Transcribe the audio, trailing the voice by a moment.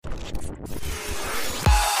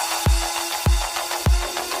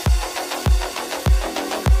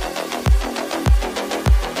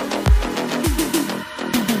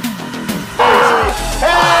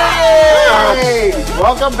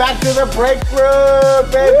Welcome back to the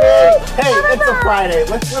Breakroom, baby. Hey, it's a Friday.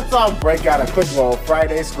 Let's all break out a quick little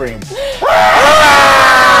Friday scream.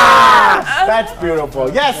 That's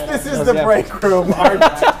beautiful. Yes, this is the Breakroom,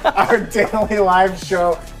 our daily live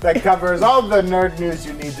show that covers all the nerd news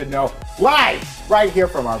you need to know live right here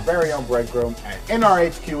from our very own Breakroom at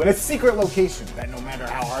NRHQ in a secret location that no matter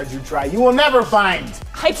how hard you try, you will never find.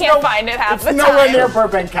 I can't find it half the time. It's nowhere near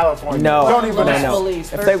Burbank, California. No. Don't even know. Police,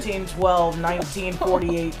 13, 12, 19,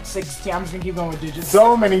 48, 16. I'm just going to keep going with digits.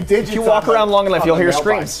 So many digits. If you walk around long enough, you'll hear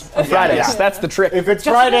screams on Fridays. Yeah. That's the trick. If it's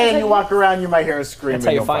Friday and you walk around, you might hear a scream. That's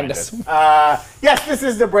how you find us. Yes, this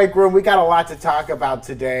is the Breakroom. We got a lot to talk about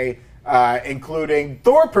today, including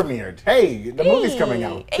Thor premiered. Hey, the movie's coming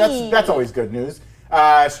out. That's always good news.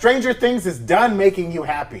 Stranger Things is done making you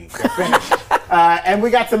happy. They're finished. And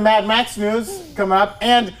we got some Mad Max news coming up,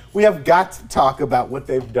 and we have got to talk about what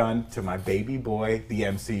they've done to my baby boy, the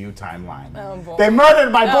MCU timeline. Oh boy. They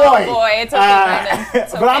murdered my boy. Oh boy, it's okay, Brandon.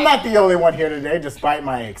 It's But I'm not the only one here today, despite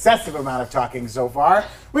my excessive amount of talking so far.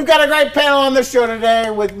 We've got a great panel on the show today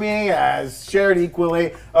with me, as shared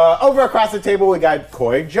equally. Over across the table, we got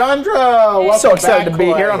Coy Jandro. Welcome So excited back, to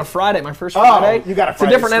be Coy. here on a Friday, my first Friday. You got a It's a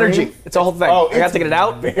Friday different stream? energy. It's a whole thing. Oh, I got to get it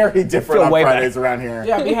out. Very different Feel on way Fridays around here.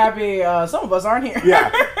 Yeah, be happy some of us aren't here.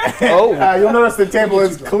 Yeah. Oh. You'll notice the table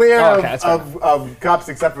is clear okay, of cups,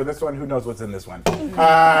 except for this one. Who knows what's in this one?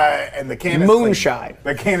 And the can is Moonshine.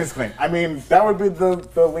 clean. The can is clean. I mean, that would be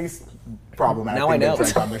the least problematic Now I thing to know.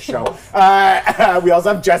 drink on this show. We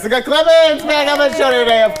also have Jessica Clemens back on the show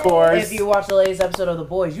today, of course. If you watch the latest episode of The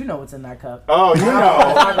Boys, you know what's in that cup. Oh, you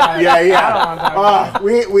know. Yeah.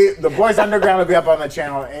 The Boys Underground will be up on the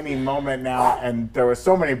channel any moment now, and there were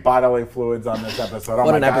so many bodily fluids on this episode. Oh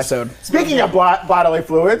What my an gosh. episode. Speaking of bodily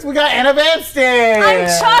fluids, we got Anna Vanstein. I'm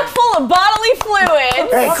chock full of bodily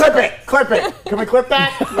fluids. Hey, clip it. Can we clip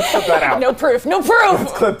that? Let's clip that out. No proof.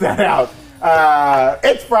 Let's clip that out.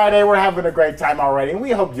 It's Friday. We're having a great time already, and we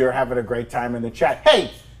hope you're having a great time in the chat. Hey,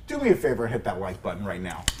 do me a favor and hit that like button right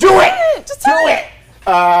now. Do it! Just Do it!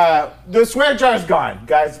 The swear jar's gone.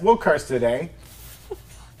 Guys, we'll curse today.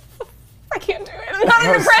 I can't do it. I'm not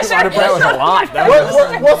under pressure. That was a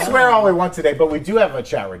lot. We'll swear all we want today, but we do have a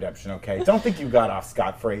chat redemption, okay? Don't think you got off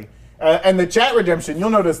scot-free. And the chat redemption, you'll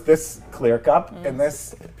notice this clear cup and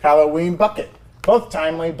this Halloween bucket. Both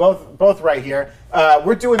timely, both right here.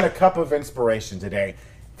 We're doing the cup of inspiration today.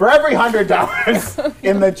 For every $100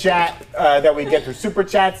 in the chat that we get through super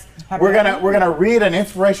chats, we're gonna read an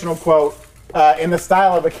inspirational quote in the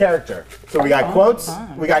style of a character. So we got quotes,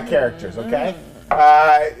 we got characters, okay?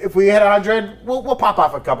 If we hit 100, we'll pop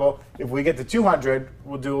off a couple. If we get to 200,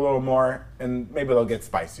 we'll do a little more, and maybe they'll get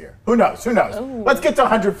spicier. Who knows? Ooh. Let's get to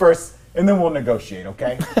 100 first, and then we'll negotiate,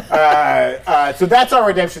 okay? So that's our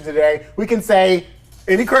redemption today. We can say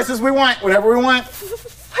any curses we want, whatever we want.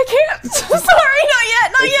 I can't. Sorry,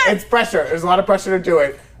 not yet. It's pressure. There's a lot of pressure to do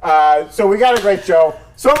it. So we got a great show.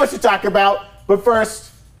 So much to talk about. But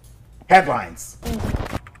first, headlines.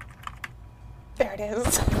 There it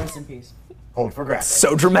is. Rest in peace. Hold for graphics.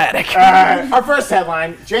 So dramatic. Our first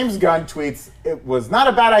headline, James Gunn tweets, "It was not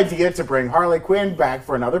a bad idea to bring Harley Quinn back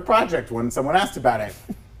for another project when someone asked about it."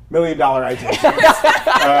 $1 million idea.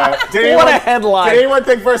 What a headline. Did anyone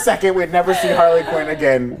think for a second we'd never see Harley Quinn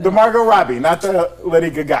again? The Margot Robbie, not the Lady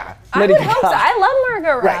Gaga. I would hope so. I love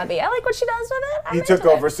Margot Right. Robbie. I like what she does with it. He took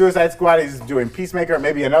over Suicide Squad. He's doing Peacemaker,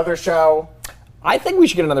 maybe another show. I think we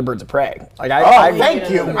should get another Birds of Prey. Thank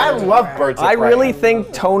you. I love Birds of Prey. I really think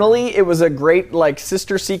tonally it was a great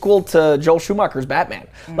sister sequel to Joel Schumacher's Batman.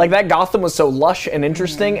 Like that Gotham was so lush and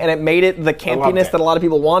interesting, and it made it the campiness that a lot of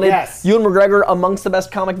people wanted. Yes. Ewan McGregor amongst the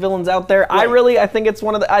best comic villains out there. Right. I think it's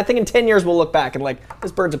one of the. I think in 10 years we'll look back and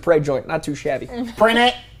this Birds of Prey joint, not too shabby. Print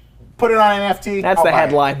it, put it on NFT. That's I'll the buy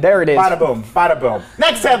headline. it. There it is. Bada boom, bada boom.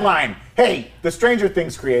 Next headline. Hey, the Stranger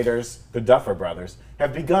Things creators, the Duffer Brothers,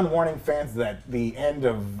 have begun warning fans that the end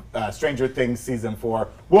of Stranger Things Season 4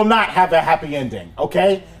 will not have a happy ending,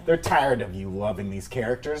 okay? They're tired of you loving these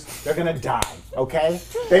characters. They're gonna die, okay?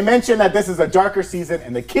 They mentioned that this is a darker season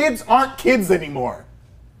and the kids aren't kids anymore.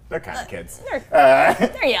 They're kind of kids.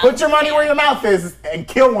 They're young. Put your money where your mouth is and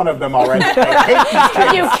kill one of them already. I hate these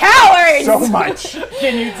kids You cowards! so much.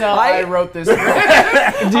 Can you tell I wrote this?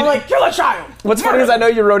 I'm like, kill a child. What's funny is I know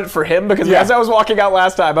you wrote it for him because as I was walking out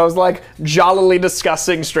last time, I was jollily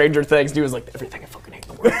discussing Stranger Things, and he was like, everything I fucking hate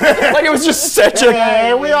in the world. It was just such a...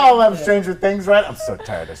 Hey, we all love Stranger Things, right? I'm so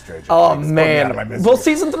tired of Stranger Oh Things. Put me out of my man! misery. Well,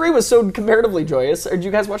 season 3 was so comparatively joyous. Did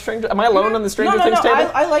you guys watch Stranger? Am I alone on the Stranger Things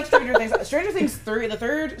table? I like Stranger Things. Stranger Things 3, the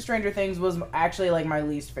third Stranger Things was actually my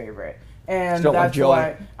least favorite, and Still like that's Joy.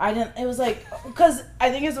 why I didn't. It was because I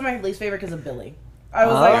think it's my least favorite because of Billy. I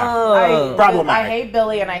was like, Problematic. I hate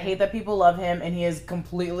Billy, and I hate that people love him, and he is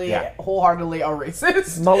completely, Yeah. wholeheartedly a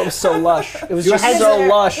racist. Mullet was so lush. It was just His so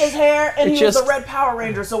lush. His hair, and It he was just- the Red Power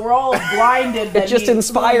Ranger, so we're all blinded. That It just he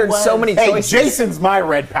inspired was. so many Hey, choices. Jason's my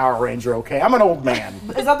red Power Ranger, okay? I'm an old man.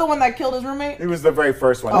 Is that the one that killed his roommate? He was the very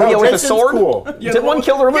first one. Oh, yeah, with the Jason's sword? cool. Did one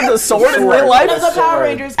kill the room with the sword in sword. real life? One of the sword. Power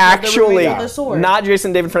Rangers killed the Actually, roommate with the sword. not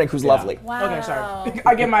Jason David Frank, who's lovely. Wow. Okay, sorry.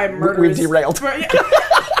 I get my murderers. We've derailed.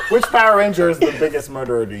 Which Power Ranger is the biggest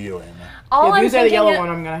murderer to you, Amy? All If I'm you say the thinking yellow of- one,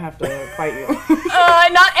 I'm gonna have to fight you.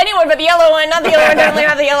 not anyone but the yellow one. Not the yellow one. Definitely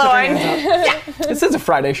not the yellow one. This is a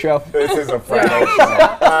Friday show. This is a Friday show.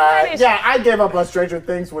 Yeah, I gave up on Stranger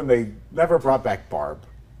Things when they never brought back Barb.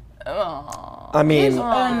 I mean,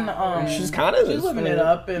 she's kind of She's living it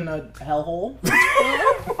up in a hellhole.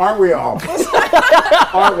 Aren't we all?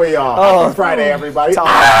 Aren't we all? Happy Friday, everybody.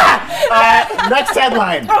 Next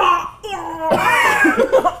headline.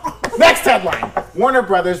 Next headline. Warner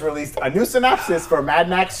Brothers released a new synopsis for Mad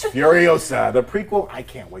Max Furiosa, the prequel I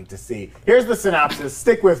can't wait to see. Here's the synopsis.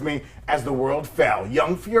 Stick with me. As the world fell,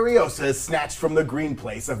 young Furiosa is snatched from the green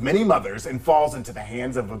place of many mothers and falls into the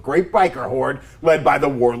hands of a great biker horde led by the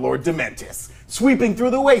warlord Dementis. Sweeping through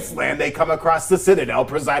the wasteland, they come across the Citadel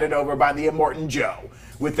presided over by the Immortan Joe.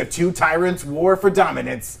 With the two tyrants' war for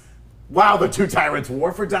dominance, While the two tyrants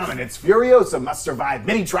war for dominance, Furiosa must survive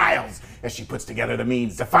many trials as she puts together the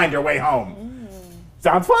means to find her way home.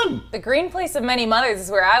 Sounds fun. The green place of many mothers is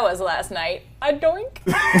where I was last night. A doink.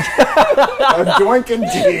 A doink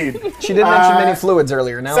indeed. She did mention many fluids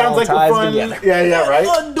earlier. Now Sounds all like ties a fun. together. Yeah, right.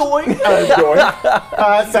 A doink. A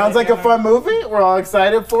doink. Sounds like a fun movie. We're all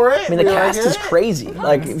excited for it. I mean, the We like cast is it. crazy.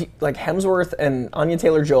 Like Hemsworth and Anya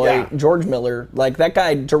Taylor-Joy, Yeah. George Miller. Like that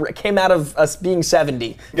guy came out of us being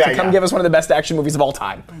 70 Yeah, to come yeah. give us one of the best action movies of all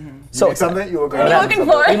time. So It's something you will go. What are you looking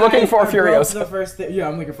for? I'm looking for I broke Furiosa. the first yeah,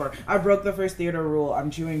 I'm looking for it. I broke the first theater rule. I'm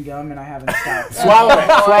chewing gum and I haven't stopped. Swallow it.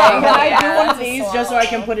 Swallow it. Can I Yeah, do one of that's a these just so I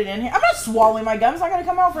can put it in here? I'm not swallowing my gum. It's not going to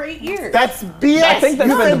come out for 8 years. That's BS. I think that's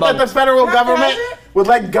you been think that debunked. the federal Not government has it? would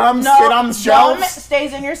let gum no, sit on the gum shelves?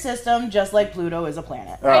 stays in your system just like Pluto is a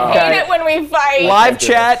planet. I hate it when we fight. Live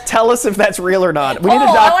chat, tell us if that's real or not. We need a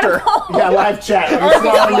Oh, I wanna doctor. know. Yeah, live chat. Are you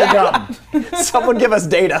swallowing your gum? Someone give us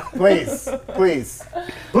data. Please, please,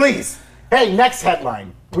 please. Hey, next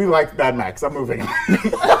headline. We like Mad Max. I'm moving on.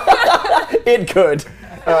 It could.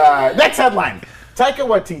 Next headline. Taika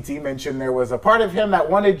Waititi mentioned there was a part of him that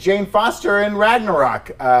wanted Jane Foster in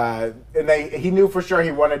Ragnarok. And he knew for sure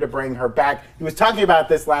he wanted to bring her back. He was talking about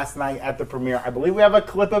this last night at the premiere. I believe we have a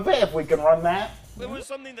clip of it, if we can run that. It was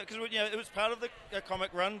something that, because it was part of the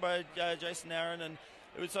comic run by Jason Aaron, and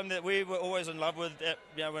it was something that we were always in love with.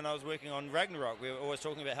 When I was working on Ragnarok, we were always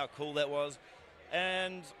talking about how cool that was,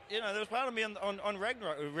 and there was part of me on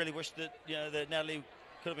Ragnarok who really wished that that Natalie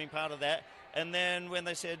could have been part of that. And then when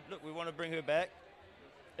they said, "Look, we want to bring her back,"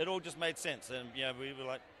 it all just made sense, and we were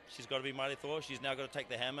like, "She's got to be Mighty Thor. She's now got to take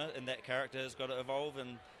the hammer, and that character has got to evolve,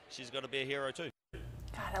 and she's got to be a hero too."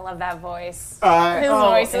 God, I love that voice. His Oh,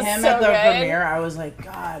 voice is Him so at the good. premiere, I was like,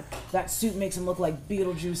 God, that suit makes him look like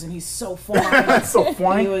Beetlejuice, and he's so fine. That's so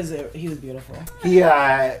funny. He was beautiful.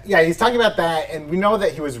 He's talking about that, and we know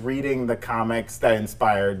that he was reading the comics that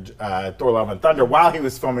inspired Thor: Love and Thunder while he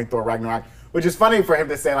was filming Thor: Ragnarok, which is funny for him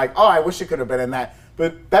to say, like, "Oh, I wish it could have been in that."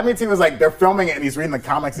 But that means he was like, they're filming it, and he's reading the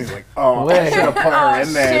comics. And he's like, "Oh, I should have put her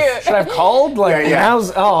in this." shoot. Should I have called? Like, Yeah.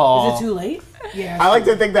 how's oh? Is it too late? Yeah. I like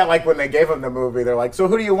to think that, like, when they gave him the movie, they're like, "So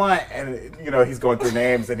who do you want?" And he's going through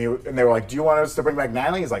names, and they were like, "Do you want us to bring back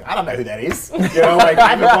Natalie?" He's like, "I don't know who that is." Like, I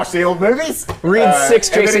haven't watched the old movies. Read 6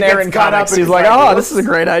 and then Jason he gets Aaron caught up comics. in He's his like, ideas. oh, this is a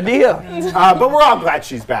great idea. But we're all glad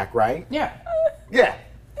she's back, right? Yeah. Yeah.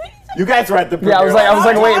 You guys were at the premiere. Yeah, I was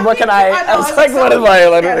like, wait, what can I was like, what am I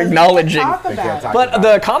acknowledging? But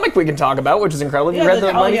the comic we can talk about, which is incredible. Have you read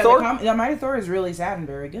the Mighty Thor? The Mighty Thor is really sad and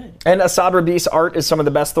very good. And Asad Rabis art is some of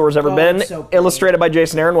the best Thor's ever been. So pretty. Illustrated by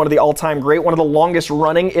Jason Aaron, one of the all-time great, one of the longest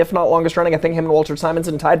running, if not longest running. I think him and Walter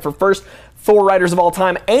Simonson tied for first Thor writers of all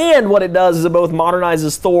time. And what it does is it both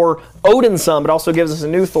modernizes Thor Odin some, but also gives us a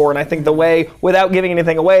new Thor. And I think the way, without giving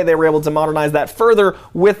anything away, they were able to modernize that further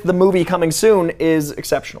with the movie coming soon is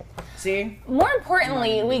exceptional. See? More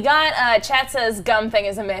importantly, we got chat says gum thing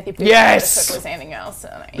is a myth. You put Yes! Lucifer was anything else.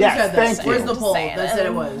 So Yes, said thank this. you. Where's the poll saying that said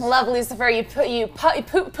it was? Love Lucifer. You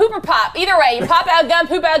poop or pop. Either way, you pop out gum,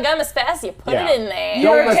 poop out gum as fast as you put Yeah. it in there. Don't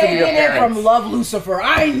You're listen to your taking it parents. from Love Lucifer.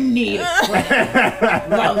 I need it.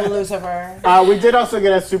 Love Lucifer. We did also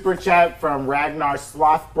get a super chat from Ragnar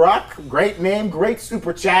Slothbrock. Great name, great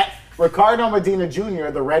super chat. Ricardo Medina Jr.,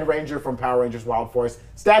 the Red Ranger from Power Rangers Wild Force,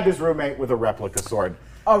 stabbed his roommate with a replica sword.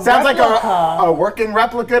 Sounds like a working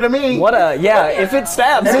replica to me. What a if it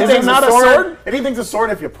stabs, is it Anything's not a sword? Anything's a sword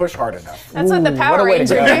if you push hard enough. That's what the Power what a way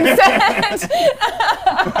to Ranger go. dude said.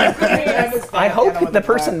 I hope the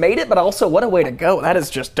person made it, but also what a way to go. That is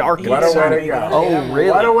just dark. What a way to go. Oh,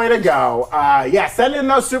 really? What a way to go. Send in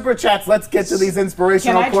those super chats. Let's get to these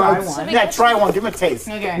inspirational Can I try quotes. one? Yeah, try one. Give him a taste.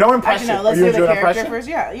 Okay. No impression. Actually, no, let's Are you do the doing an character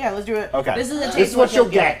impression? first. Yeah, let's do it. Okay. This is a taste This is what you'll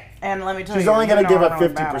get. And let me tell She's you. only going to give up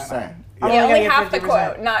 50%. I'm Yeah, only gonna give half the 50%.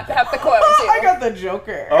 quote, not half the quote. I got the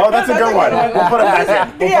Joker. Oh, that's a good one. We'll put it back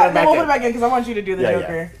in. We'll put it back we'll put in. it back in because I want you to do the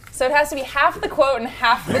Joker. So it has to be half the quote and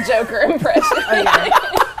half the Joker impression.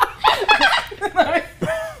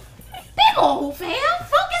 People who fail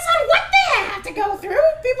focus on what they have to go through.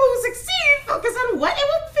 People who succeed focus on what it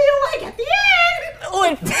will feel like at the end. Oh,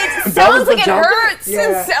 it was sounds the like it Joker? hurts.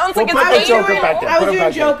 Yeah. It sounds We'll like put it's the Joker painful. back there. I Put was it doing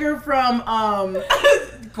back in. Joker from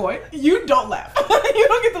Coy. You don't laugh. You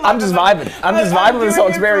don't get to laugh. I'm just vibing. I'm just vibing with this whole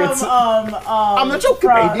experience. I'm the Joker,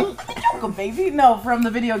 baby. I'm the Joker, baby. No, from the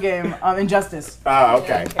video game Injustice. Oh,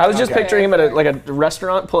 okay. I was just picturing him at a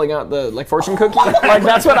restaurant pulling out the fortune cookie. Like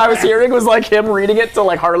that's what I was hearing was like him reading it to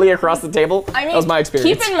like Harley across the table. I mean, that was my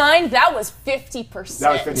experience. keep in mind that was 50%.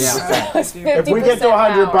 That was 50%. That was 50% If we get to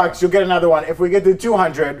 $100, power. you'll get another one. If we get to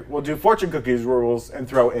 200, we'll do fortune cookies rules and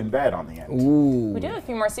throw in bed on the end. We do have a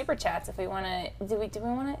few more super chats if we want to. Do we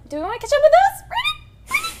want to catch up with us?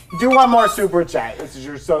 Do one more super chat. This is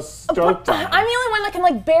your so stoked on. I'm the only one that can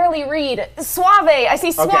like barely read. Suave. I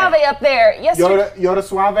see Suave up there. Yesterday, Yoda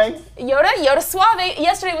Suave? Yoda Suave.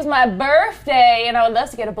 Yesterday was my birthday, and I would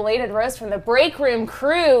love to get a belated roast from the Breakroom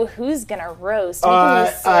crew. Who's gonna roast? We can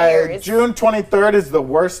do Slayers. June 23rd is the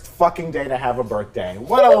worst fucking day to have a birthday.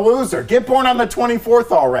 What a loser. Get born on the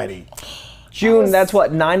 24th already. June, that's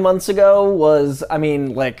what, 9 months ago was, I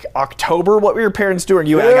mean, like October? What were your parents doing?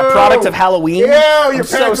 You like a product of Halloween? Ew, your I'm parents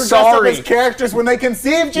so were dressed up sorry. as characters when they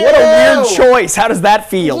conceived you. What a weird choice. How does that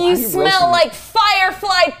feel? You smell like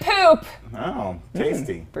firefly poop. Oh,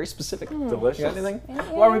 tasty. Very specific. Delicious. You got anything?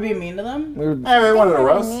 Why are we being mean to them? Hey, we wanted a Mean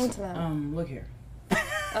roast. to them. Look here.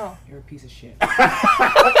 Oh. You're a piece of shit.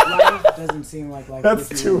 Life doesn't seem like life. That's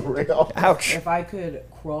with too you. real. Ouch. If I could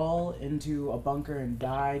crawl into a bunker and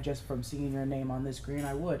die just from seeing your name on this screen,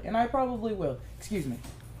 I would. And I probably will. Excuse me.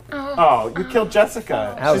 Oh, you killed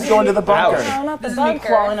Jessica. Ouch. She's going to the bunker. Ouch. No, not the This is me bunker.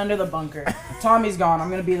 crawling under the bunker. Tommy's gone. I'm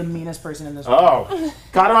going to be the meanest person in this room. Oh,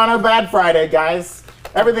 caught her on a bad Friday, guys.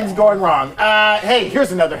 Everything's going wrong. Hey,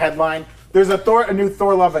 here's another headline. There's a new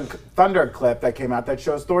Thor Love and Thunder clip that came out that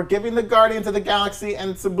shows Thor giving the Guardians of the Galaxy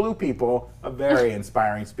and some blue people a very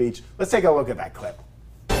inspiring speech. Let's take a look at that clip.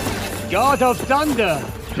 God of Thunder,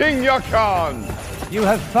 King Yakan! you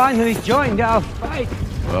have finally joined our fight.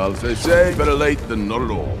 Well, as they say, better late than not at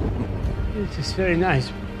all. It is very nice.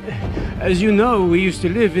 As you know, we used to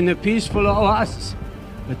live in a peaceful oasis,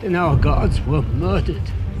 but then our gods were murdered.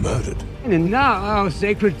 Murdered? And now our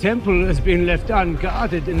sacred temple has been left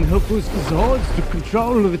unguarded, and Hokus's hordes took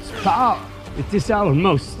control of its power. It is our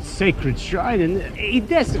most sacred shrine, and it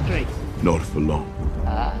desecrates. Not for long.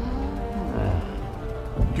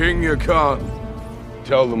 King Yakan,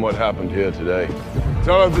 tell them what happened here today.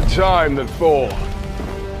 Tell of the time that Thor,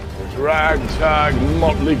 his ragtag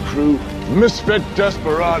motley crew, misfit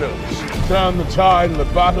desperados, turned the tide in the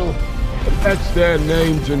battle and etched their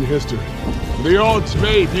names in history. The odds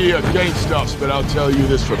may be against us, but I'll tell you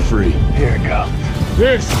this for free. Here it comes.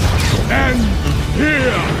 This ends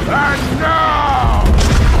here and now!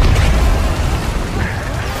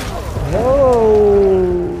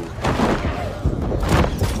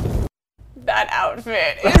 That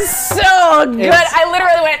outfit is so good. I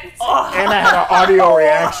literally went, oh. And I had an audio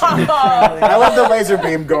reaction. I love the laser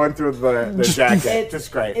beam going through the jacket.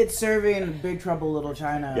 Just great. It's serving Big Trouble Little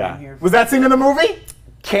China Yeah. here. Was that scene in the movie?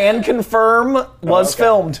 Can confirm was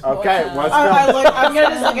filmed. Okay, was I'm going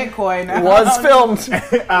to just look at Koi now. Was filmed.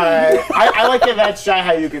 I like it that shot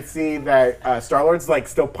how you could see that Star-Lord's like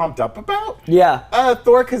still pumped up about Yeah.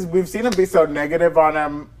 Thor, because we've seen him be so negative on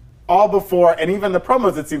him all before, and even the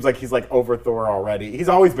promos it seems like he's like over Thor already. He's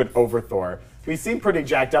always been over Thor. We seem pretty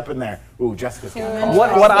jacked up in there. Ooh, Jessica's got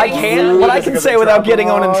What I can say without getting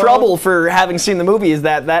on in trouble for having seen the movie is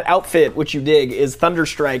that outfit, which you dig, is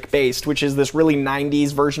Thunderstrike based, which is this really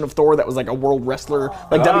 90s version of Thor that was like a world wrestler,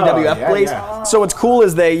 like WWF yeah, place. yeah. So what's cool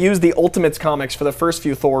is they use the Ultimates comics for the first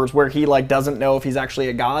few Thors where he like doesn't know if he's actually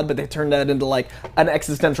a god, but they turned that into like an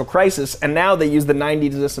existential crisis, and now they use the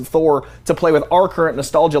 90s of Thor to play with our current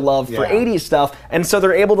nostalgia love for 80s stuff, and so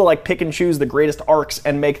they're able to like pick and choose the greatest arcs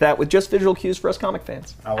and make that with just visual cues news for us comic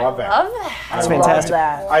fans. I love that. Love that. It's fantastic.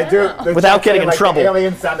 I do. The Without chat getting say, in like, trouble. The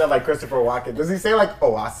alien sounded like Christopher Walken. Does he say like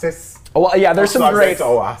Oasis? Oh, well, yeah, there's some great. It's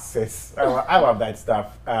Oasis. I love that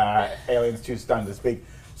stuff. Aliens too stunned to speak.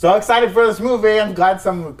 So excited for this movie. I'm glad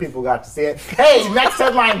some people got to see it. Hey, next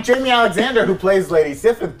headline. Jamie Alexander, who plays Lady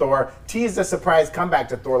Sif in Thor, teased a surprise comeback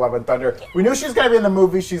to Thor Love and Thunder. We knew she was going to be in the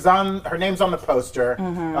movie. Her name's on the poster.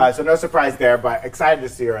 So no surprise there, but excited to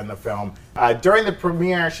see her in the film. During the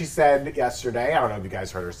premiere, she said yesterday, I don't know if you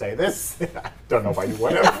guys heard her say this. I don't know why you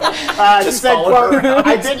would have. She said, quote,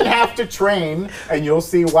 I didn't have to train, and you'll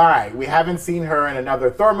see why. We haven't seen her in another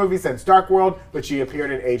Thor movie since Dark World, but she appeared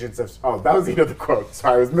in Agents of... Oh, that was the end of the quote.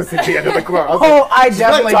 Sorry, I was missing the end of the quote. I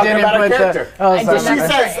definitely didn't put the... I So did she not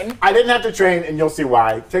says, train. I didn't have to train, and you'll see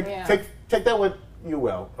why. Take that what you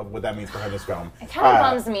will of what that means for her in this film. It kind of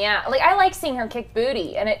bums me out. Like, I like seeing her kick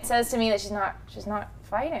booty, and it says to me that she's not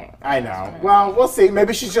fighting. I know. Well, we'll see.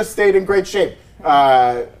 Maybe she's just stayed in great shape.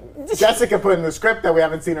 Jessica put in the script that we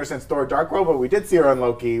haven't seen her since Thor Dark World, but we did see her in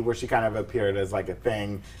Loki, where she kind of appeared as like a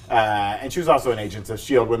thing. And she was also in Agents of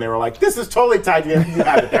S.H.I.E.L.D. when they were like, this is totally tied in. You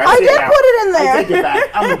have it there. I did put it in there. I take it back.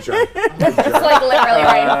 I'm a jerk. It's like literally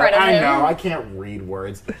right in front of I him. know. I can't read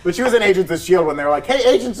words. But she was in Agents of S.H.I.E.L.D. when they were like, hey,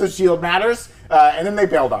 Agents of S.H.I.E.L.D. matters. And then they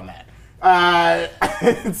bailed on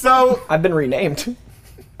that. So... I've been renamed.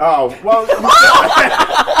 Oh, well,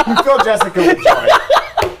 you feel Jessica with joy.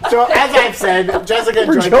 So, as I've said, Jessica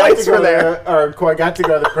and Joy got to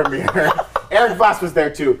go to the premiere. Eric Voss was there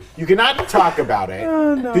too. You cannot talk about it.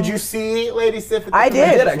 Oh, no. Did you see Lady Sif at the I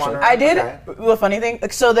premiere? did. actually. I did. Okay. The funny thing,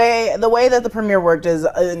 so the way that the premiere worked is,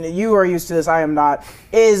 and you are used to this, I am not,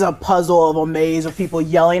 is a puzzle of a maze of people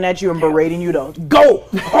yelling at you and berating you to go,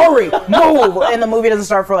 hurry, move, and the movie doesn't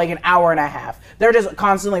start for like an hour and a half. They're just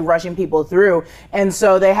constantly rushing people through, and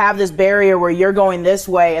so they have this barrier where you're going this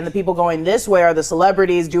way, and the people going this way are the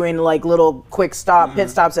celebrities doing like little quick pit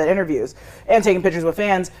stops at interviews and taking pictures with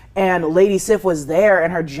fans. And Lady Sif was there,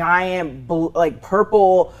 and her giant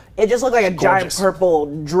purple. It just looked like a giant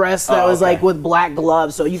purple dress that was like with black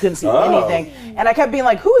gloves, so you couldn't see anything. And I kept being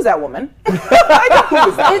like, "Who is that woman?"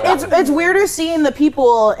 It's weirder seeing the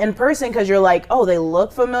people in person because you're like, "Oh, they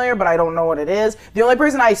look familiar, but I don't know what it is." The only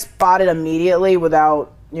person I spotted immediately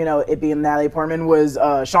without it being Natalie Portman was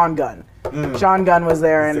Sean Gunn. Sean Gunn was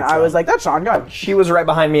there, and I was like, "That's Sean Gunn." She was right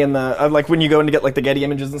behind me in the like when you go in to get like the Getty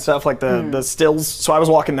images and stuff, like the stills. So I was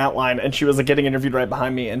walking that line, and she was like getting interviewed right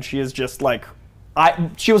behind me, and she is just like.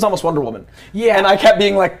 She was almost Wonder Woman. Yeah. And I kept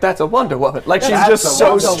being like, that's a Wonder Woman. Like, she's just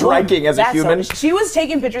so striking as a human. She was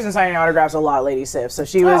taking pictures and signing autographs a lot, Lady Sif. So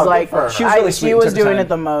she was like, she was really sweet. She was doing it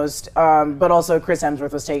the most. But also Chris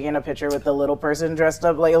Hemsworth was taking a picture with the little person dressed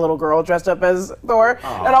up, like a little girl dressed up as Thor.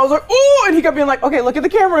 And I was like, ooh! And he kept being like, okay, look at the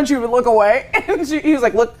camera. And she would look away. And he was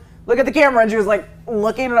like, look at the camera. And she was like,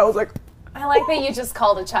 looking. And I was like, I like that you just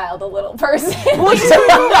called a child a little person. Well, she's a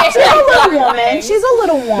little woman. She's a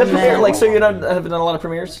little woman. Like, so you haven't done a lot of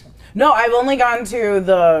premieres? No, I've only gone to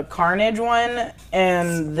the Carnage one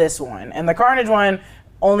and this one. And the Carnage one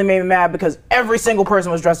only made me mad because every single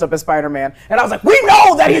person was dressed up as Spider-Man. And I was like, we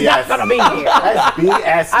know that he's not going to be here. That's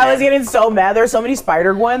BS. I was getting so mad. There were so many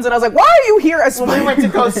Spider-Gwens. And I was like, why are you here as Spider-Man? When we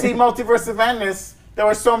went to go see Multiverse of Madness, there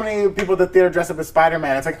were so many people at the theater dressed up as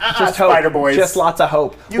Spider-Man. It's like, just Spider-Boys. Just lots of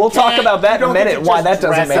hope. We'll talk about that in a minute, why that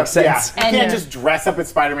doesn't make sense. Yeah. You can't just dress up as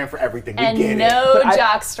Spider-Man for everything. We and get no it.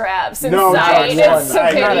 jock straps inside. No jock It's so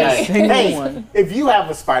straps. pretty. Hey, if you have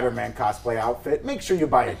a Spider-Man cosplay outfit, make sure you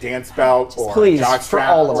buy a dance belt or a jock strap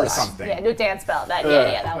for all of or us. something. Yeah, no dance belt. That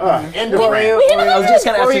one. End of rant. I was just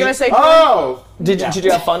going to ask you. Say, Did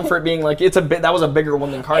you have fun for it being like that was a bigger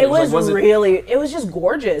one than Carnage? It was it was just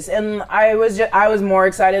gorgeous, and I was more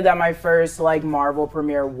excited that my first like Marvel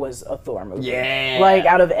premiere was a Thor movie. Yeah. Like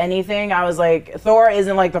out of anything, I was like, Thor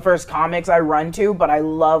isn't like the first comics I run to, but I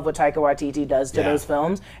love what Taika Waititi does to those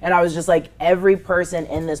films, and I was just like, every person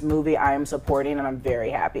in this movie I am supporting, and I'm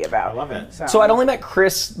very happy about. I love it. So I'd only met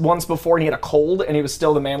Chris once before, and he had a cold, and he was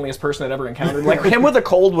still the manliest person I'd ever encountered. Like him with a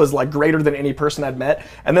cold was like greater than any person I'd met.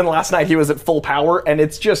 And then last night he was at full power, and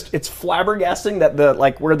it's flabbergasting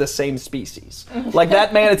that we're the same species. Like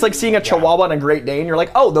that man, it's like seeing a Chihuahua and a Great Dane. You're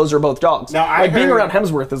like, oh, those are both dogs. Now, being around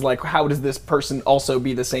Hemsworth is like, how does this person also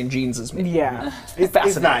be the same genes as me? Yeah,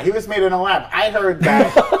 he's not. He was made in a lab. I heard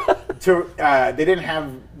that they didn't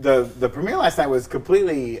have the premiere last night was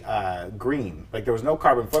completely green. Like there was no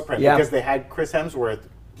carbon footprint because they had Chris Hemsworth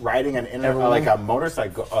riding a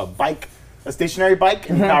motorcycle, a bike, a stationary bike,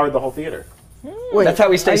 and powered the whole theater. Wait, That's how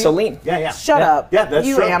we stay so lean. Yeah, yeah. Shut Yeah. up. Yeah, that's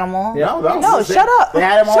you true. animal. No, shut up. They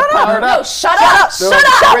had him all Shut up. powered up. No, shut up! They're Shut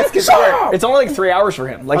like, up! "Risk is work." It's only like 3 hours for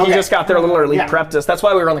him. Like he Okay. just got there a little early, Yeah. prepped us. That's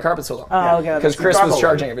why we were on the carpet so long. Oh, okay. Because Chris was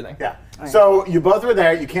charging everything. Yeah. So you both were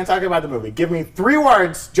there. You can't talk about the movie. Give me 3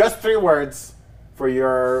 words, just 3 words, for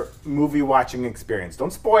your movie watching experience.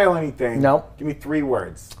 Don't spoil anything. No. Give me 3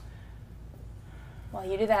 words. Well,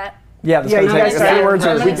 you do that. Yeah, this Yeah, is you gonna guys take started. 3 words.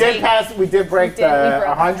 I'm Or gonna We did pass. We did break We did, we the broke.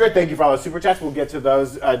 100. Thank you for all the super chats. We'll get to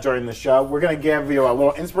those during the show. We're gonna give you a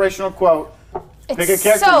little inspirational quote. Pick a It's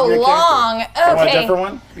character. so pick a character. long. You want a Okay. different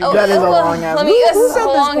one? Oh, That is a oh, long ass. Let me. Who This said is this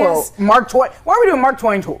long quote? as. Mark Twain. Why are we doing Mark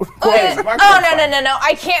Twain quote? Okay. Mark Oh Twain's no, fine.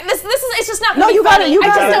 I can't. This is. It's just not. No, Gonna you be got funny. it. You I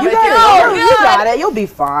got just it. don't You make got Oh, it. You God. got it. You'll be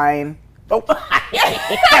fine. Oh. Have fun.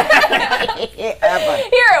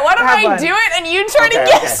 Here, why don't Have I fun. do it and you try to Okay,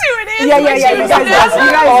 guess okay. who it is? Yeah. but You you guys, don't.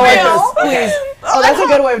 you guys, Will. please. Oh, that's a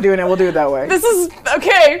good way of doing it. We'll do it that way. This is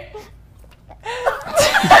okay.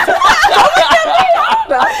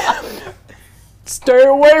 Stay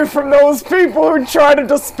away from those people who try to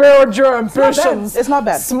disparage your ambitions. It's not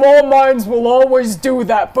bad. Small minds will always do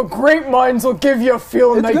that, but great minds will give you a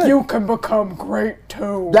feeling It's that good. you can become great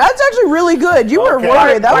too. That's actually really good. You were Okay.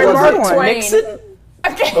 worried. That By was a Mark good one. Twain. Nixon?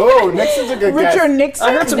 Okay. Oh, Nixon's a good guess. Richard Nixon.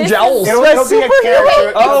 I heard some This jowls. It'll be a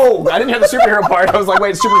character. Oh, I didn't hear the superhero part. I was like,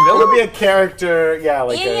 wait, super It'll villain? be a character. Yeah,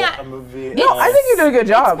 like Yeah. a movie. No, I think you did a good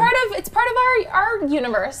job. It's part of our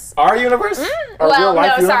universe. Our universe? Our Well, real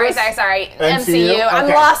life no, universe? sorry. MCU? MCU. I'm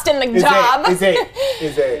Okay. lost in the job.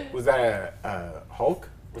 Was that a Hulk?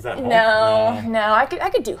 Was that Hulk? No, I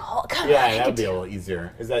could do Hulk. Yeah, I that'd could be do- a little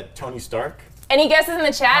easier. Is that Tony Stark? Any guesses in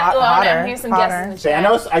the chat? Hotter, Here's some hotter. guesses in the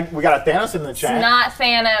chat. Thanos? We got a Thanos in the chat. Not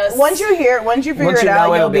Thanos. Once you figure Once it you out,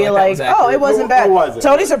 know, you'll it'll be be like, like, that was oh, accurate. it wasn't Who bad. was it?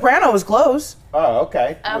 Tony Soprano was close. Oh,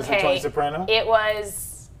 okay. Was it Okay. Tony Soprano? It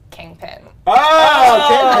was Kingpin. Oh,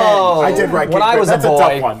 Kingpin. I did right. When I Kingpin. was a That's boy.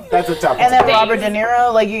 tough one. That's a tough one. And then Thanks. Robert De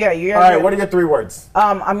Niro, like you got. All right, what are your 3 words?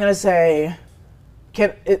 I'm gonna say,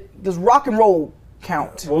 does rock and roll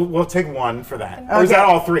count? We'll take 1 for that. Or is Okay. that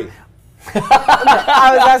all 3?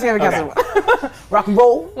 I was asking if it counts. Rock and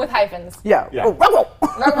roll. With hyphens. Yeah. Yeah. Oh, rock and roll.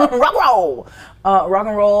 Rock and roll. Rock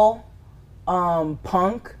and roll.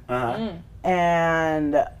 Punk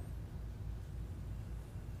and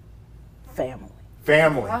family.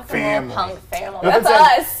 Family. Rock and Family. roll punk family. Nothing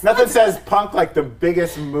That's says, us. Nothing says punk like the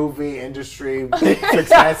biggest movie industry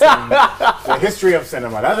success in the history of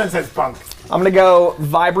cinema. Nothing says punk. I'm going to go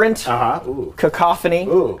vibrant, Ooh. cacophony,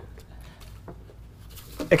 Ooh.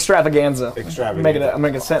 extravaganza. Extravaganza. I'm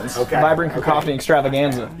making a sentence. Okay. Vibrant, Okay. cacophony,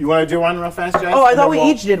 extravaganza. You want to do one real fast, Jess? Oh, I And thought then we we'll-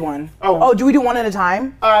 each did one. Oh. Do we do one at a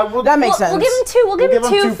time? We'll, That makes We'll sense. give him 2. We'll give him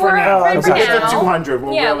 2 for now. right for We'll get to now. 200.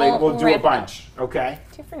 We'll Yeah, we'll do a write bunch. Okay?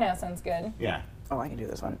 2 for now sounds good. Yeah. Oh, I can do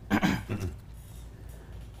this one.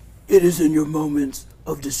 It is in your moments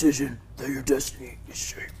of decision that your destiny is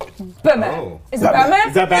shaped. Batman. Oh. Is it Batman?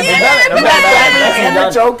 Is that Batman? Yeah, Batman. Batman.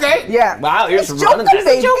 Is it Joker? Yeah. Wow, you're just It's running Joker,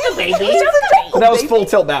 that. baby. It's That was full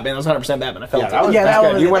tilt Batman. That was 100% Batman. I felt Yeah, it. that was- Yeah, that's that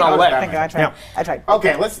good. was. You went all the way. Thank you. I tried. Yeah. I tried.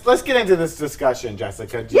 Okay, let's get into this discussion,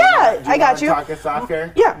 Jessica. Do Yeah, wanna- do I got wanna you. Talk us off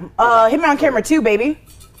here. Yeah. Hit me on camera 2, baby.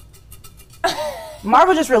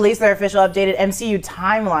 Marvel just released their official updated MCU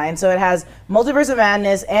timeline, so it has Multiverse of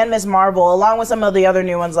Madness and Ms. Marvel, along with some of the other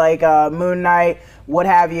new ones like Moon Knight, what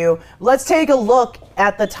have you. Let's take a look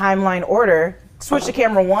at the timeline order. Switch to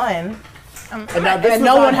camera 1. And now this And was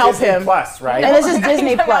no on one helped Disney him. Plus, right? And this is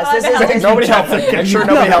Disney Plus. This is Disney Nobody Plus. helped him. I'm sure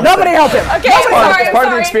nobody helped him. Nobody helped him. Okay, It's sorry. part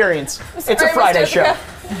of the experience. It's a Sorry, Friday Miss show.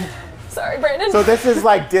 Jessica. Sorry, Brandon. So this is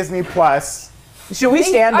like Disney Plus. Should we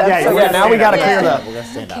stand up? Yeah, so we're yeah, gonna now we stand gotta up. clear Yeah, that. We're gonna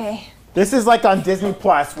stand up. Okay. This is like on Disney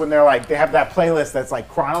Plus when they're like they have that playlist that's like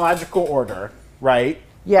chronological order, right?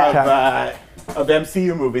 Yeah. Of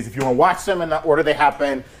MCU movies. If you want to watch them in the order they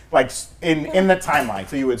happen, like in the timeline.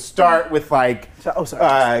 So you would start with like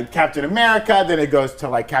Captain America, then it goes to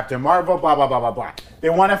like Captain Marvel, blah blah blah blah blah. They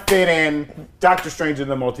want to fit in Doctor Strange in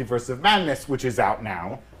the Multiverse of Madness, which is out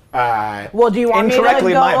now. Well, do you want me to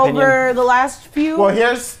Incorrectly, in my go opinion. over the last few? Well,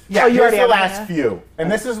 here's you here's already the have last it, few,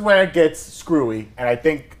 and this is where it gets screwy, and I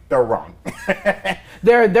think they're wrong.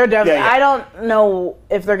 They're definitely. Yeah, yeah. I don't know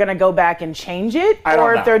if they're gonna go back and change it, I don't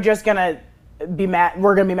or know. if they're just gonna be mad.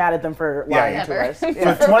 We're gonna be mad at them for lying yeah. to Never. us. So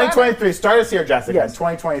 2023, start us here, Jessica. Yes.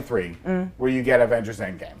 2023, where you get Avengers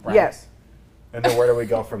Endgame, right? Yes. And then where do we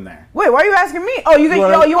go from there? Wait, why are you asking me? Oh, you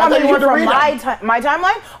wanna- you I want me thought to you do it wanted to from read my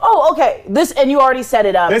timeline? Oh, okay. This and you already set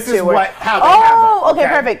it up. This too, is where- how they have it. Okay,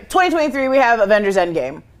 perfect. 2023, we have Avengers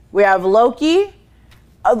Endgame. We have Loki.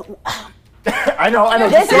 I know.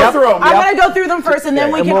 This Just go is, through 'em. I'm going to go through them first, and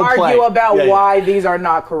then we and can we'll argue play. about why these are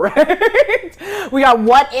not correct. We got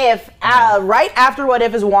What If. Right after What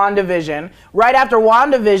If is WandaVision. Right after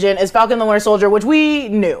WandaVision is Falcon and the Winter Soldier, which we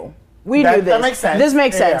knew. We knew this. That makes sense. This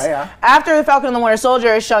makes sense. Yeah. After the Falcon and the Winter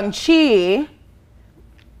Soldier is Shang-Chi.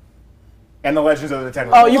 And the Legends of the Ten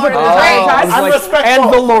Rings. Oh, you put it in the same time? I'm respectful.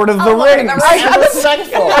 And the Lord of the Rings. I'm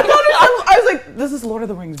respectful. I was like, this is Lord of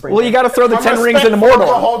the Rings. Well, you got to throw the I'm 10 rings into respectful Mordor.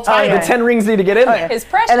 the whole time. The 10 rings need to get in there. His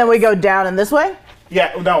precious. And then we go down in this way.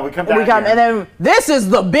 Yeah, no, we come down We come, here. and then this is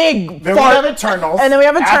the big Then fart. we have Eternals. And then we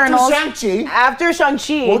have Eternals. After Shang-Chi. After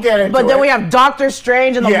Shang-Chi. We'll get into But then it. we have Doctor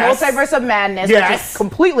Strange and the Yes. Multiverse of Madness, which Yes. is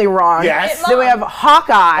completely wrong. Yes. Then we have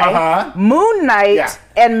Hawkeye, Uh-huh. Moon Knight, Yeah.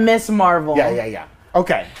 and Miss Marvel. Yeah.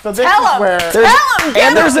 Okay, so this Tell is 'em. where...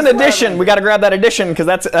 And there's an addition. We got to grab that addition because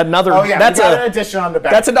that's another. Oh, yeah, that's we got an a addition on the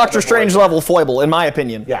back. that's a of Doctor the Strange board. level foible, in my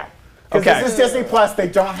opinion. Yeah. Because Okay. this is Disney Plus. They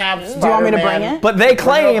don't have Spider-Man. Do you want me to bring it? But they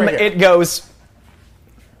claim over here. it goes.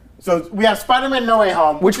 So we have Spider-Man No Way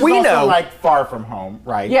Home, Which is we also know. like Far From Home,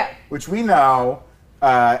 right? Yeah. Which we know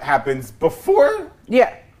happens before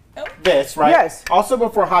Yeah. this, right? Yes. Also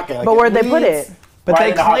before Hawkeye. Like But where'd they put leads it? But right they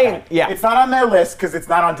into claim- Hawkeye. yeah. It's not on their list because it's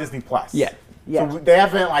not on Disney Plus. Yeah. Yeah. So they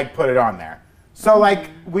haven't like put it on there. So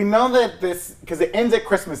like we know that this because it ends at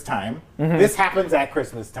Christmas time. Mm-hmm. This happens at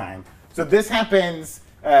Christmas time. So this happens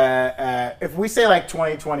if we say like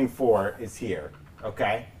 2024 is here,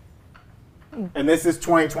 okay? And this is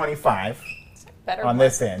 2025 Better on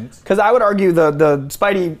this end. Because I would argue the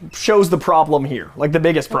Spidey shows the problem here, like the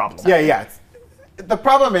biggest problem. Yeah. The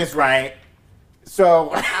problem is right.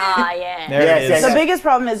 So Ah, yeah. There Yes, it is. yes, The yes. biggest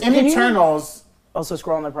problem is in can you Eternals, also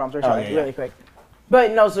scroll on the prompter yeah. really quick.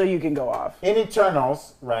 But no, so you can go off. in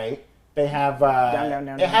Eternals, right? They have down,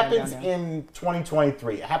 it happens down. in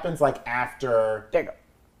 2023. It happens like after There you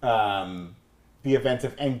go. the events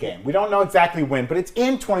of Endgame. We don't know exactly when, but it's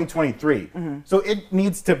in 2023. Mm-hmm. So it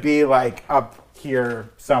needs to be like up here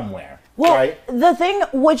somewhere, Well, right? the thing,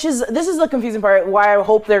 which is, this is the confusing part, why I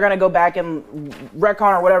hope they're going to go back and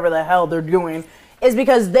retcon or whatever the hell they're doing, is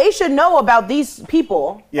because they should know about these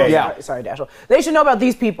people. Yeah. Sorry, Dashel. They should know about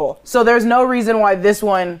these people. So there's no reason why this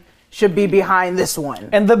one should be behind this one.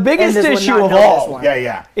 And the biggest this would issue not of know this all one.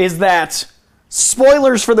 Yeah. is that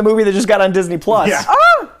spoilers for the movie that just got on Disney Plus. Yeah.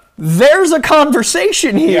 There's a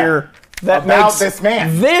conversation here that About makes this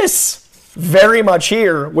man. this very much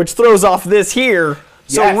here, which throws off this here.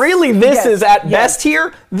 So Yes. really, this Yes. is at Yes. best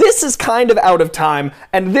here. This is kind of out of time,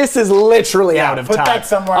 and this is literally out of put time. that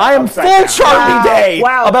somewhere I am upside full down. Charlie Wow. Day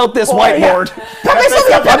Wow. about this Oh, whiteboard. I'm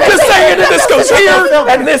just saying that this goes here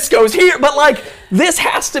and this goes here, but like this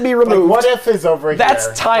has to be Like, removed. what if is over That's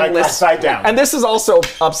here? timeless. Like upside down. And this is also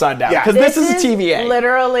upside down Yeah. because this is a TVA.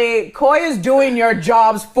 Literally, Koi is doing your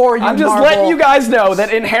jobs for you, I'm just Marvel. letting you guys know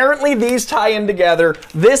that inherently these tie in together.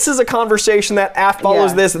 This is a conversation that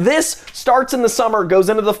follows Yeah. this. This starts in the summer, goes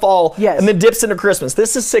into the fall, Yes. and then dips into Christmas.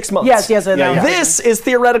 This is 6 months. Yes, I know. Yeah. This is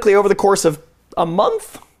theoretically over the course of a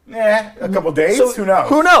month. a couple days. So Who knows?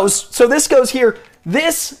 Who knows? So this goes here.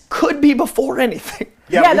 This could be before anything.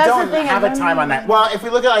 Yeah, Yeah, we that's the don't thing, have and a time on that. Well, if we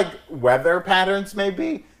look at like weather patterns,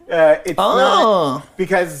 maybe it's not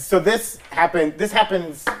because so this happened. This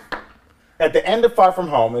happens at the end of Far From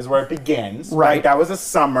Home is where it begins. Right. That was a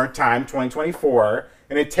summertime, 2024,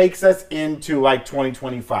 and it takes us into like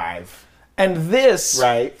 2025. And this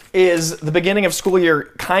Right. is the beginning of school year,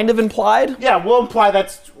 kind of implied. Yeah, we'll imply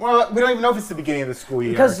that's. Well, we don't even know if it's the beginning of the school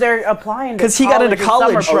year. Because they're applying to Because he got into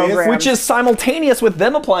college and college, summer programs. which is simultaneous with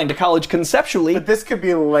them applying to college conceptually. But this could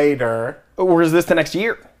be later. Or is this the next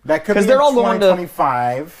year? That could be Because they're all going to.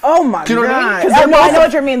 2025. Oh my Do you know what I mean? god! 'Cause they're No, I both- know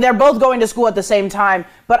what you mean. They're both going to school at the same time,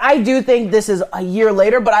 but I do think this is a year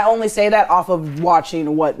later. But I only say that off of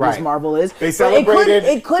watching what Miss Right. Marvel is. They But celebrated-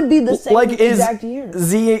 It could be the same Like, is exact year.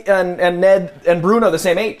 Z and Ned and Bruno the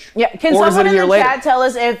same age? Yeah, can Or is someone it a in year the later? chat tell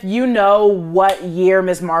us if you know what year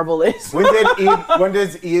Miss Marvel is? When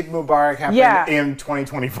does Eid Mubarak happen Yeah. in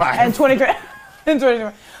 2025? And 2020. In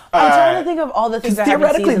 2020. I'm trying to think of all the things that happen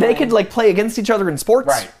Theoretically, they seasonally. could like play against each other in sports.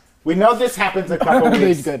 Right. We know this happens a couple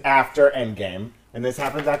weeks good. after Endgame, and this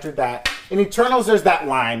happens after that. In Eternals, there's that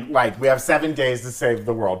line, like, we have 7 days to save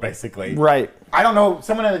the world, basically. Right. I don't know,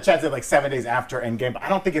 someone in the chat said like 7 days after Endgame, but I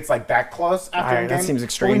don't think it's like that close after Alright, Endgame. that seems But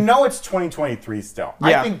extreme. we know it's 2023 still.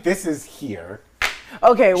 Yeah. I think this is here.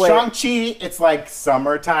 Okay, wait. Shang-Chi, it's like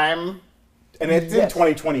summertime, and it's in Yes.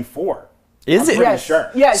 2024. Is it? pretty Yes. sure.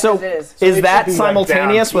 Yes, So yes, it is. is it that should be, like,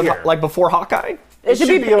 simultaneous down with here. like before Hawkeye? It should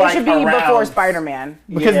be. should be, like, it should be before around- Spider-Man.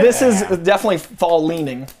 Because Yeah. this is definitely fall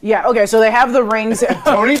leaning. Yeah. Okay. So they have the rings.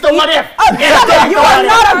 Tony, the what if? You are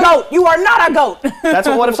not a goat. You are not a goat. That's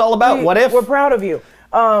what What If's all about. What if? We're proud of you.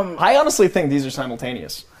 I honestly think these are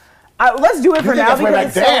simultaneous. Let's do it for now because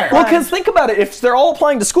it's so fun. Well, because think about it. If they're all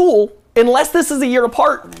applying to school, unless this is a year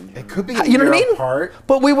apart, it could be a you know year what I mean? apart.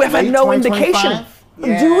 But we have had no indication.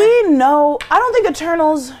 Yeah. Do we know? I don't think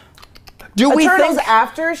Eternals. Do we Eternals think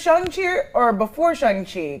after Shang-Chi or before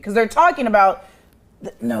Shang-Chi? Because they're talking about.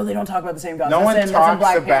 No, they don't talk about the same gods. No one that's in talks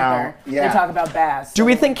Black about. Panther. Yeah. They talk about Bass. Do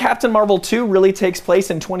we think Captain Marvel 2 really takes place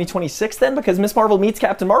in 2026 then? Because Miss Marvel meets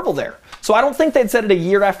Captain Marvel there. So I don't think they'd set it a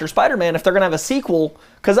year after Spider-Man if they're going to have a sequel,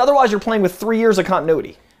 because otherwise you're playing with 3 years of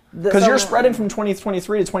continuity. Because you're spreading from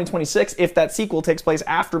 2023 to 2026 if that sequel takes place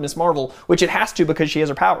after Miss Marvel, which it has to because she has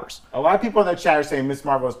her powers. A lot of people in the chat are saying Miss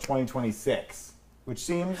Marvel is 2026, which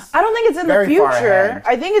seems. I don't think it's in the future.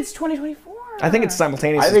 I think it's 2024. I think it's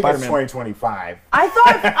simultaneous. I think Spider-Man. it's 2025. I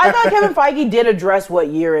thought Kevin Feige did address what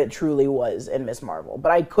year it truly was in Miss Marvel,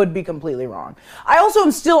 but I could be completely wrong. I also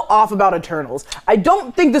am still off about Eternals. I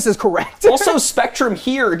don't think this is correct. Also, Spectrum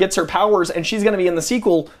here gets her powers, and she's going to be in the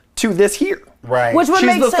sequel to this here. Right. Which would she's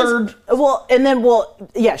make the sense.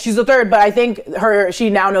 third. Yeah, she's the third, but I think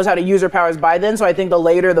she now knows how to use her powers by then, so I think the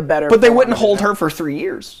later the better. But they wouldn't hold her for 3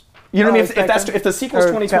 years. You know what I mean? If the sequel's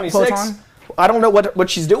 2026, I don't know what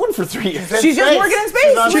she's doing for 3 years. She's just working in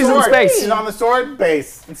space. She's in space. She's on the sword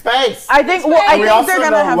base in space. I think. Well, I think they're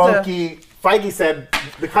gonna have Loki. Feige said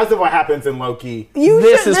because of what happens in Loki,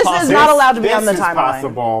 this is not allowed to be on the This is timeline.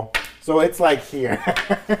 possible. So it's like here.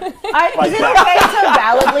 Is it okay to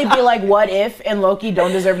validly be like, what if and Loki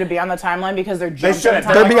don't deserve to be on the timeline because they're jumping shouldn't.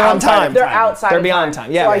 time? They're beyond time. They're outside. They're of beyond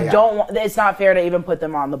time. Yeah. So I don't want. It's not fair to even put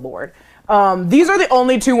them on the board. These are the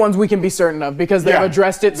only two ones we can be certain of because they've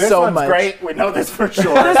addressed it so much. This one's great. We know this for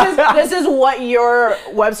sure. This is what your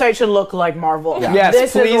website should look like, Marvel. Yeah. Yes,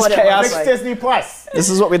 this please, is what Chaos. it looks like. Disney Plus. This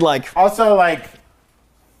is what we'd like. Also, like,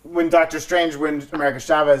 when Doctor Strange, when America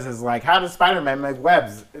Chavez is like, how does Spider-Man make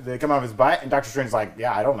webs? They come off his butt? And Doctor Strange's like,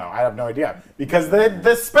 yeah, I don't know. I have no idea. Because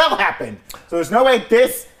the spell happened. So there's no way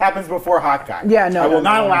this happens before Hawkeye. Yeah, no. I will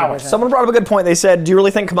not allow it. Someone brought up a good point. They said, do you really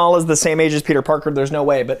think Kamala's the same age as Peter Parker? There's no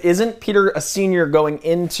way. But isn't Peter a senior going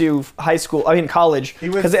into college?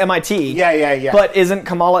 Because of MIT. Yeah. But isn't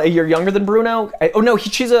Kamala a year younger than Bruno?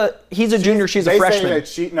 He's a junior, she's a freshman.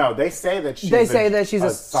 They say that she's a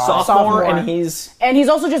sophomore, and he's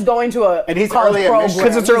also just going to a he's college early program. admission.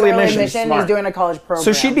 Because it's early admission. He's doing a college program.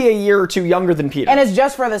 So she'd be a year or two younger than Peter. And it's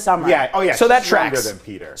just for the summer. Yeah. Oh yeah. So that she's tracks. younger than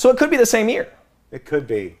Peter. So it could be the same year. It could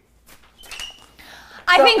be.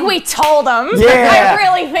 I think we told them. Yeah. I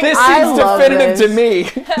really think This I seems love definitive this. to me.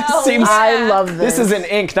 Seems. I love this. This is in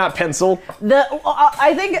ink, not pencil.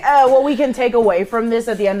 I think what we can take away from this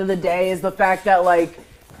at the end of the day is the fact that like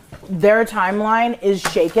their timeline is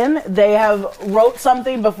shaken. They have wrote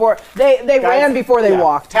something before they ran before they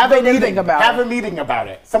walked. Have they a didn't meeting. think about Have it. a meeting about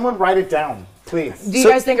it. Someone write it down, please. Do you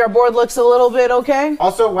guys think our board looks a little bit okay?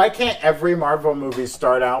 Also, why can't every Marvel movie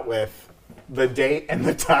start out with the date and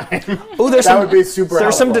the time? Ooh, that would be super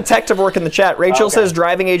There's some helpful. detective work in the chat. Rachel Okay. says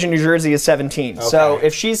driving age in New Jersey is 17. So Okay.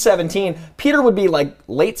 if she's 17, Peter would be like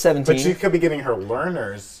late 17. But she could be getting her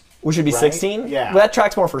learners. which would be right? 16? Yeah. Well, that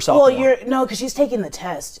tracks more for sophomore. Well, because she's taking the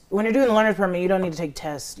test. When you're doing the learner's permit, you don't need to take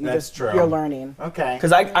tests. That's true. You're learning. Okay.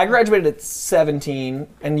 Because I graduated at 17,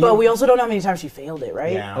 and you... But we also don't know how many times she failed it,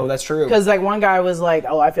 right? Yeah. Oh, that's true. Because like one guy was like,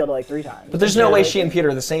 "Oh, I failed it like 3 times." But there's no way she and Peter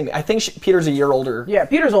are the same. I think Peter's a year older. Yeah,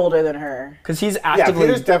 Peter's older than her. Because he's Yeah, actively...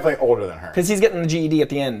 Peter's definitely older than her. Because he's getting the GED at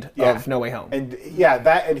the end of No Way Home. And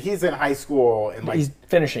and he's in high school and like He's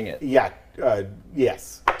finishing it. yeah,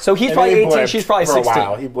 yes. So he's And probably he 18, blipped she's probably for 16. A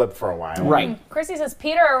while. He blipped for a while. Right. Chrissy says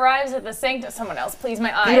Peter arrives at the sanctum. Someone else, please,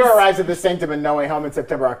 my eyes. Peter arrives at the Sanctum in No Way Home in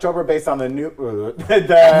September, October, based on the New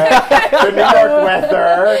the New York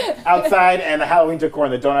weather outside and the Halloween decor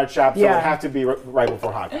in the donut shop. So it would have to be right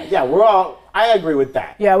before Hawkeye. Yeah, I agree with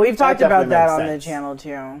that. Yeah, we've talked about definitely that makes on the sense. channel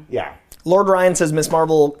too. Yeah. Lord Ryan says Miss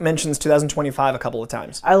Marvel mentions 2025 a couple of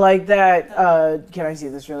times. I like that. Can I see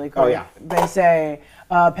this really quick? Oh, yeah. They say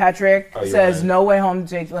Patrick you says wanna- No Way Home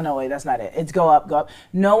takes. No, wait, that's not it. It's go up, go up.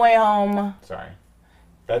 No Way Home. Sorry.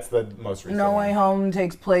 That's the most recent No one. Way Home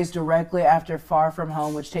takes place directly after Far From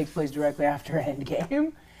Home, which takes place directly after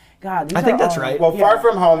Endgame. God, these I think are that's all- right. Well, yeah. Far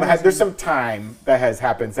From Home, there's some time that has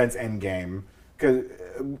happened since Endgame. Because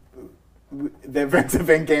the events of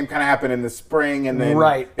Endgame kind of happened in the spring, and then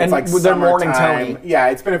Right. it's And like with their mourning summertime. Tony. Yeah,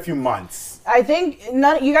 it's been a few months. I think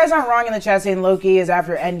you guys aren't wrong in the chat saying Loki is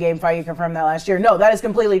after Endgame. Feige confirmed that last year. No, that is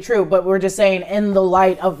completely true. But we're just saying in the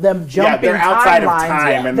light of them jumping they're outside of timelines,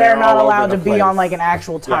 time and they're they're not all allowed over to the be on place. like an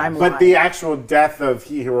actual Yeah, timeline. but the actual death of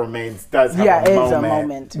He Who Remains does have yeah, a it moment. is a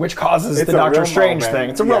moment. Which causes It's the a Doctor real Strange moment. thing.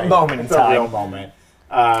 It's a real moment in It's a time. real moment.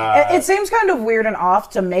 It seems kind of weird and off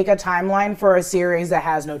to make a timeline for a series that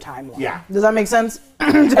has no timeline. Yeah. Does that make sense?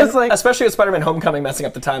 Just like, especially with Spider-Man: Homecoming messing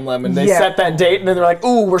up the timeline, and they Yeah. set that date, and then they're like,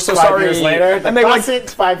 "Ooh, we're so 5 sorry." years later, and they like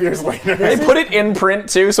 5 years later. they put it in print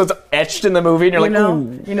too, so it's etched in the movie, and you're like,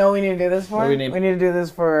 "Ooh." you know what we need to do this for? What do we need? We need to do this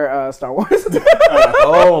for Star Wars.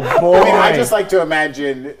 Oh boy! I mean, I just like to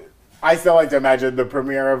imagine. I still like to imagine the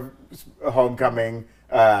premiere of Homecoming.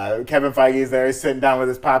 Kevin Feige's there, he's sitting down with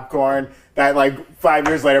his popcorn. That like 5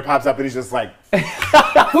 years later pops up, and he's just like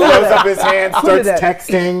throws up his hand, starts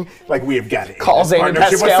texting. Like, we have got it. Calls Amy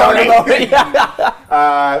Partnership with Pascal in a Sony.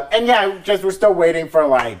 moment. And yeah, just we're still waiting for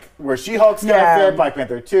like where She-Hulk's gonna fit, Black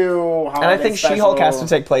Panther 2. And I think She-Hulk has to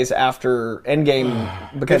take place after Endgame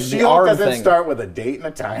because the She-Hulk R doesn't thing. start with a date and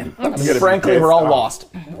a time. Frankly, we're all lost.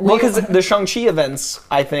 Well, because the Shang-Chi events,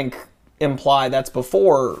 I think, imply that's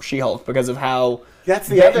before She-Hulk because of how. That's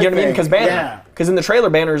the other you know what I mean? thing. Because Banner. Yeah. Because in the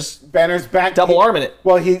trailer, Banner's back. double arming it.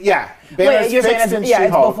 Well, Banner's Wait, you're saying fixed in it's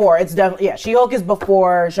She-Hulk. before. It's definitely She-Hulk is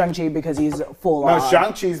before Shang-Chi because he's full on. No,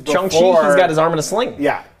 Shang-Chi's before. Shang-Chi, he's got his arm in a sling.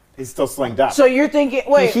 Yeah, he's still slinged up. So you're thinking,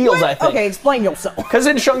 wait, He heals, what? I think. Okay, explain yourself. Because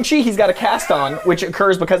in Shang-Chi, he's got a cast on, which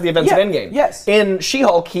occurs because of the events of Endgame. Yes. In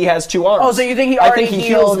She-Hulk, he has two arms. Oh, so you think he I already think he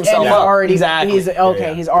healed heals himself and up. already Exactly. He's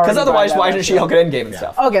okay. He's already. Because otherwise, got why that didn't She-Hulk at Endgame and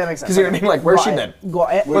stuff? Okay, that makes sense. Because you know what I mean? Like, where's she been?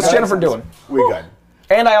 What's Jennifer doing? We good.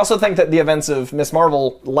 And I also think that the events of Miss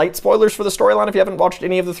Marvel, light spoilers for the storyline if you haven't watched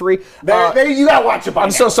any of the three. You gotta watch it by I'm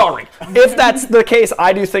now. so sorry. If that's the case,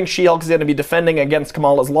 I do think She-Hulk is going to be defending against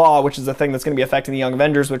Kamala's Law, which is the thing that's going to be affecting the Young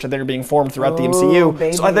Avengers, which I think are being formed throughout the MCU.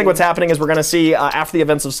 Baby. So I think what's happening is we're going to see, after the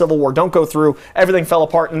events of Civil War don't go through, everything fell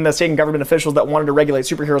apart, and the state and government officials that wanted to regulate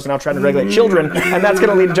superheroes are now trying to regulate children, and that's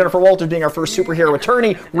going to lead to Jennifer Walters being our first superhero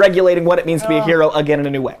attorney, regulating what it means to be a hero again in a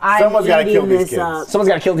new way. Someone's gotta kill these kids. Someone's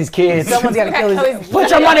got to kill these kids. Someone's got to kill these. Put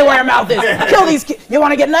your money where your mouth is. Kill these kids. You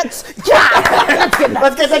want to get nuts? Yeah. Let's get nuts.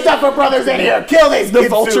 Let's get the Duffer Brothers in here. Kill these The kids.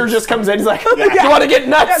 vulture just comes in. He's like, "You want to get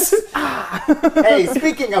nuts?" Hey,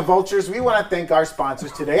 speaking of vultures, we want to thank our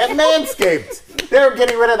sponsors today at Manscaped. They're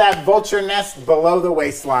getting rid of that vulture nest below the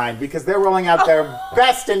waistline because they're rolling out their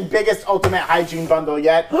best and biggest ultimate hygiene bundle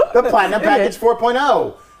yet, the Platinum Package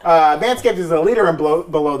 4.0. Manscaped is a leader in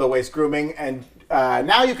below the waist grooming, and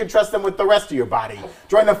now you can trust them with the rest of your body.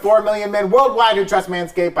 Join the 4 million men worldwide who trust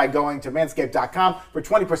Manscaped by going to manscaped.com for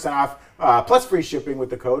 20% off plus free shipping with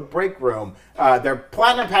the code BREAKROOM. Their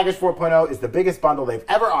Platinum Package 4.0 is the biggest bundle they've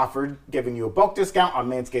ever offered, giving you a bulk discount on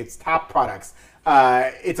Manscaped's top products.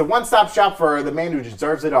 It's a one-stop shop for the man who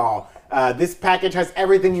deserves it all. This package has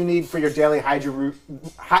everything you need for your daily hygiene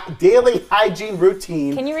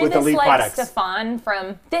routine. Can you read with this elite like products. Stefan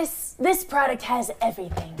from this product has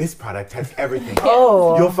everything. This product has everything.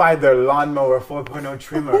 Oh. You'll find their Lawnmower 4.0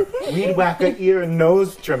 trimmer, Weed Whacker ear and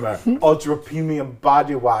nose trimmer, ultra premium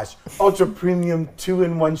body wash, ultra premium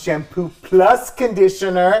 2-in-1 shampoo plus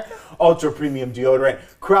conditioner, ultra premium deodorant,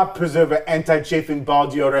 crop preserver anti-chafing ball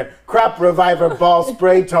deodorant, crop reviver ball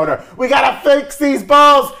spray toner. We gotta fix these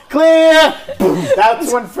balls clear.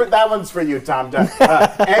 That one's for you, Tom.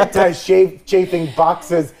 Anti-chafing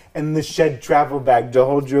boxes and the Shed travel bag to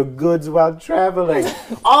hold your goods while traveling.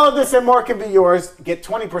 All of this and more can be yours. Get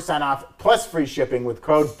 20% off plus free shipping with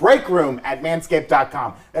code BREAKROOM at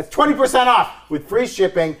manscaped.com. That's 20% off with free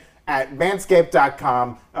shipping at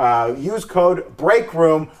manscaped.com. Use code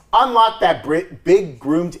BREAKROOM. Unlock that big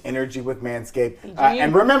groomed energy with Manscaped.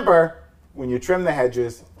 And remember, when you trim the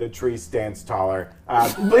hedges, the tree stands taller.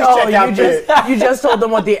 Please check out you just told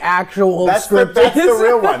them what the actual that's script the is.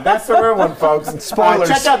 real one. That's the real one, folks. Spoilers.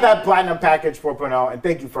 Check out that Platinum Package 4.0, and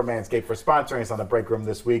thank you for Manscaped for sponsoring us on the Break Room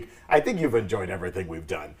this week. I think you've enjoyed everything we've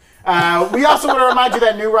done. We also want to remind you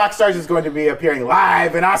that New Rockstars is going to be appearing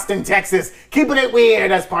live in Austin, Texas, keeping it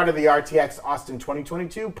weird as part of the RTX Austin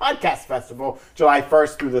 2022 Podcast Festival, July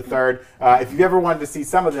 1st through the 3rd. If you've ever wanted to see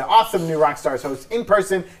some of the awesome New Rockstars hosts in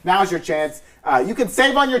person, now's your chance. You can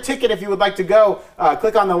save on your ticket if you would like to go.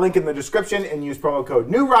 Click on the link in the description and use promo code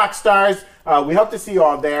NEWROCKSTARS. We hope to see you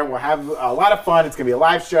all there. We'll have a lot of fun. It's going to be a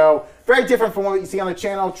live show. Very different from what you see on the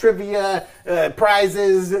channel. Trivia,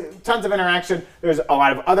 prizes, tons of interaction. There's a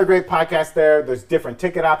lot of other great podcasts there. There's different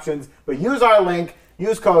ticket options. But use our link.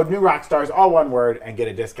 Use code NEWROCKSTARS, all one word, and get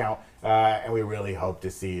a discount. And we really hope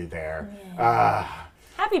to see you there.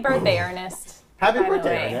 Happy birthday, Ernest. Happy by the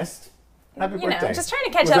birthday, way. Ernest. Happy You know, birthday. just trying to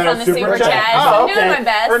catch Was up that on a the super chat. Oh, I'm doing my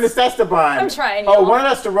best. Ernest Esteban. I'm trying, Oh, y'all. wanted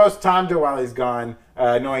us to roast Tomda while he's gone,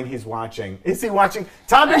 knowing he's watching. Is he watching?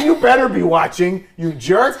 Tomda, you better be watching, you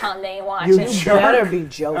jerk. Tom, they ain't watching. You jerk. Better be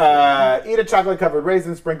joking. Eat a chocolate-covered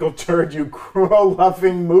raisin sprinkled turd, you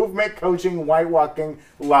crow-loving, movement-coaching, white-walking,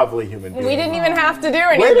 lovely human being. We didn't even have to do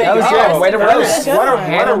Way anything. to That was go. good. Way to That roast. is- What a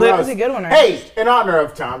Handled it. roast. That was a good one, right? Hey, in honor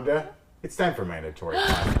of Tomda, it's time for mandatory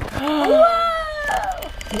fun.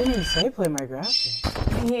 You didn't even say play my graphic.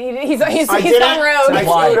 He's I gone didn't. rogue. I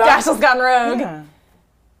screwed up. Dashiell's gone rogue. Yeah.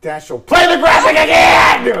 Dash will play the graphic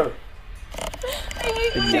again!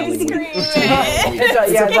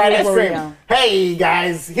 Yeah, Friday right where we stream. are. Hey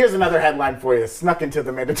guys, here's another headline for you. Snuck into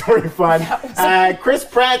the mandatory fun. Chris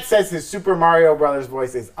Pratt says his Super Mario Brothers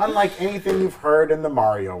voice is unlike anything you've heard in the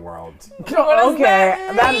Mario world. Okay,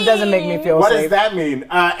 that doesn't make me feel What safe. does that mean?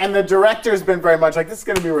 And the director's been very much like, this is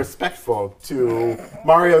going to be respectful to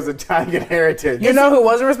Mario's Italian heritage. You know who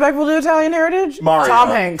wasn't respectful to Italian heritage? Mario. Tom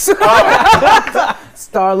Hanks.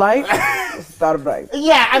 Starlight. Starbright.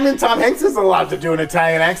 Yeah, I mean, Tom Hanks is allowed to do an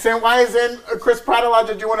Italian accent. Why isn't Chris Pratt allowed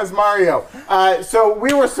to do one as Mario? So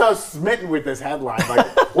we were so smitten with this headline.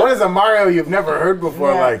 Like, what is a Mario you've never heard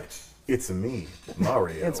before? Yeah. Like, it's me,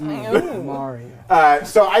 Mario. It's me, Mario.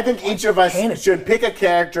 So I think each of us should pick a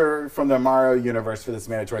character from the Mario universe for this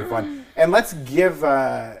mandatory fun, and let's give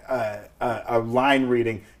a line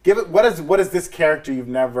reading. Give it. What is this character you've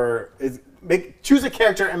never choose a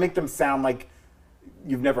character and make them sound like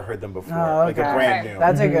you've never heard them before, like a brand new.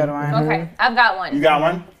 That's a good one. Okay, I've got one. You got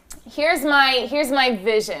one? Here's my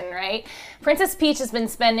vision, right? Princess Peach has been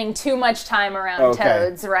spending too much time around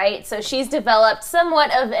toads, right? So she's developed somewhat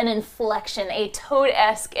of an inflection, a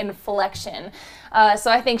toad-esque inflection. So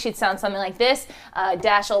I think she'd sound something like this.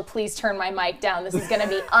 Dashiell, please turn my mic down. This is going to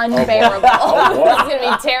be unbearable. This is going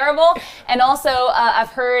to be terrible. And also, I've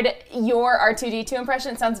heard your R2-D2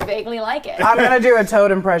 impression. It sounds vaguely like it. I'm going to do a Toad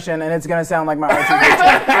impression, and it's going to sound like my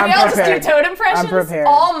R2-D2. Can we all just do Toad impressions? I'm prepared.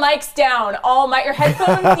 All mics down. Your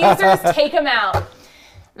headphone users, take them out.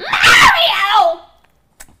 Mario!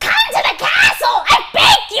 Come to the castle! I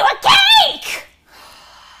baked you a cake!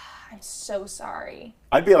 I'm so sorry.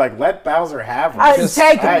 I'd be like, let Bowser have her.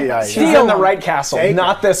 Take it. She's in the right castle, Take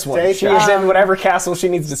not it. this one. Take She it. is in whatever castle she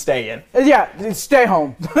needs to stay in. Yeah, stay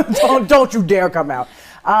home. don't you dare come out.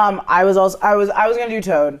 I was gonna do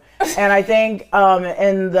Toad, and I think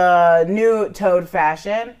in the new Toad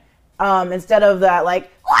fashion, instead of that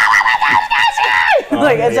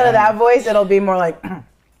instead of that voice, it'll be more like,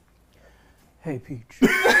 "Hey Peach,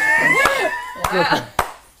 look,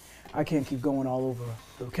 I can't keep going all over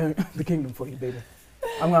the kingdom for you, baby.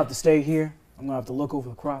 I'm gonna have to stay here. I'm gonna have to look over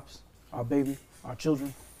the crops, our baby, our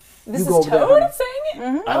children. This You go is over there, Toad honey."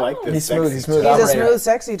 saying it? I like this. He's smooth. He's smooth. He's a operator. smooth,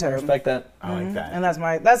 sexy Toad, Respect that. I like that. and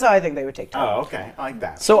that's how I think they would take Toad. Oh, okay. I like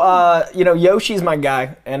that. So, Yoshi's my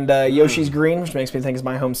guy, and Yoshi's green, which makes me think is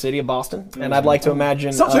my home city of Boston. And I'd like to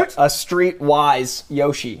imagine a street-wise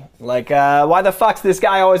Yoshi. Like, why the fuck's this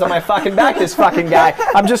guy always on my fucking back, this fucking guy?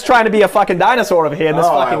 I'm just trying to be a fucking dinosaur over here, and this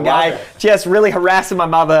fucking guy it. just really harassing my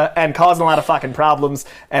mother and causing a lot of fucking problems.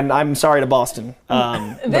 And I'm sorry to Boston,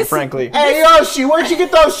 but frankly. Hey Yoshi, where'd you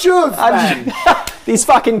get those shoes, man? These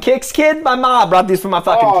fucking kicks, kid? My mom brought these for my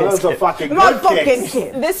fucking Oh, kids, those are kid. fucking My good fucking kicks.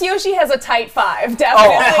 kid. This Yoshi has a tight 5, Oh,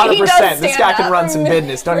 definitely. He does 100%. This stand guy can up. run some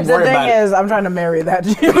business. Don't even The worry thing about it. is, I'm trying to marry that.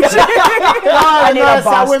 I need a notice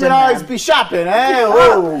how Boston women man. always be shopping, eh?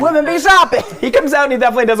 Whoa. Women be shopping. He comes out and he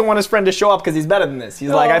definitely doesn't want his friend to show up because he's better than this.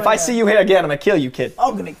 He's like, if I see you here again, I'm gonna kill you, kid.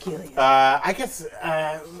 I'm gonna kill you. I guess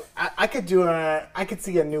I could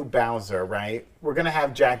see a new Bowser, right? We're gonna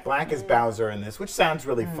have Jack Black as Bowser in this, which sounds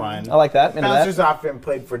really fun. I like that. Into that. Bowser's often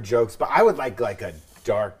played for jokes, but I would like a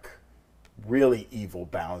dark, really evil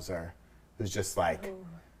Bowser, who's just like,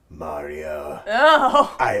 Mario,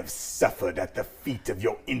 I have suffered at the feet of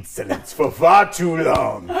your insolence for far too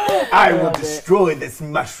long. I will destroy this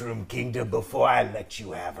mushroom kingdom before I let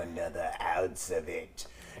you have another ounce of it.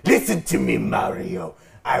 Listen to me, Mario.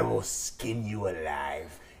 I will skin you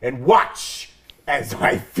alive and watch as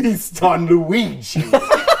I feast on Luigi.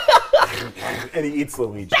 And he eats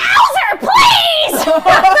Luigi. Bowser, please!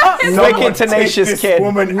 Wicked tenacious Take this kid.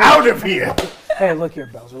 woman out of here. Hey, look here,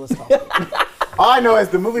 Bowser. Let's talk. All I know is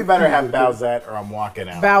the movie better have Bowsette or I'm walking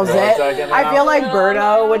out. Bowsette. Talking I about? feel like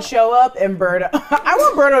Birdo would show up, and Birdo. I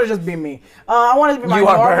want Birdo to just be me. I want it to be my You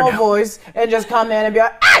are normal Birdo. voice and just come in and be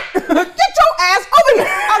like, "Hey, get your ass over here!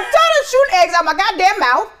 I'm tired of shooting eggs out my goddamn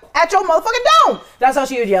mouth." at your motherfucking dome. That's how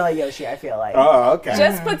she would yell at Yoshi, I feel like. Oh, okay.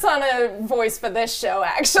 Jess puts on a voice for this show,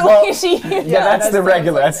 actually. Well, Yeah, that's the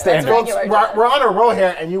regular. That's standard. regular. We're on a roll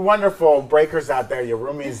here, and you wonderful breakers out there, you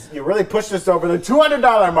roomies, you really pushed us over the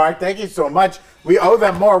 $200 mark. Thank you so much. We owe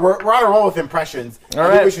them more. We're on a roll with impressions. All I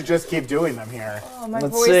think right. we should just keep doing them here. Oh, my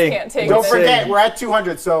Let's voice see. can't take Don't it. forget, we're at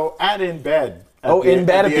 200, so add in bed. In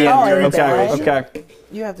bed at the end. during Okay. inspiration. Okay.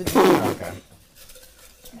 You have to do Okay.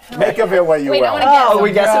 Make of it what you Wait, will. I want to guess. Oh,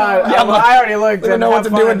 we guessing? Yeah, but I already looked. We don't know what to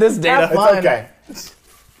do with this data. Have fun. It's okay.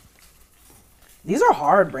 These are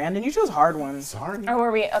hard, Brandon. You chose hard ones. Sorry. Oh,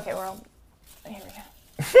 were we? Okay, we're all. Here we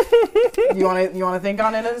go. You want to think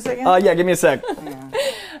on it in a second? Yeah, give me a sec.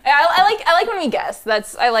 I like when we guess.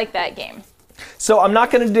 I like that game. So I'm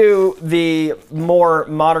not going to do the more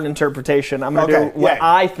modern interpretation. I'm going to Okay, do what yeah.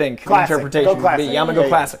 I think Classic. the interpretation Go would be. classic. Yeah, I'm going to go Yeah,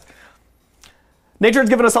 classic. Nature has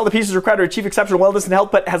given us all the pieces required to achieve exceptional wellness and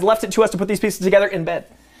health, but has left it to us to put these pieces together in bed.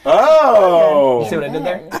 Oh. See what I did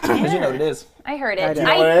there? Because you know what it is. I heard it. do. You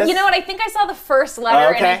know what it is? You know what? I think I saw the first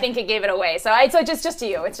letter, and I Okay. think it gave it away. So it's just to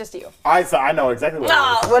you. It's just to you. I know exactly what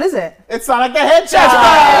it is. What is it? It's Sonic the Hedgehog.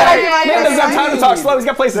 Man doesn't have time to talk slow. He's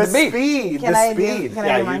got places The to be. speed. Can The I do- speed. can I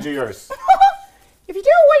Yeah, do you mine? do yours. If you do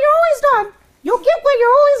what you're always done, you'll get what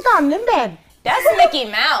you're always done in bed. That's Mickey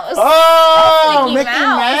Mouse. Oh, Mickey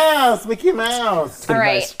Mouse. Mickey Mouse. All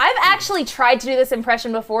right. I've actually tried to do this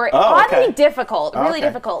impression before. Oh, Oddly okay. difficult. Really Okay.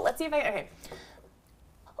 difficult. Let's see if I. Okay.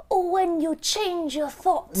 When you change your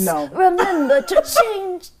thoughts, No. remember to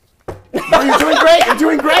change. Oh, you're doing great. You're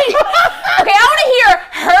doing great. Okay, I want to hear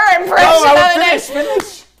her impression Oh, of I the will next.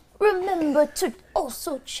 finish. Remember to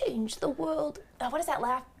also change the world. What is that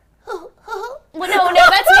laugh? Well, no,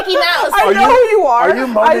 that's Mickey Mouse. I know who you are. Are you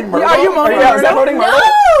moaning Myrtle? Are you moaning Yeah, is that Myrtle? voting Myrtle?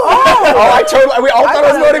 Oh, I totally. We all thought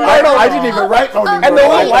it was voting Myrtle. I didn't even write moaning And Myrtle. the I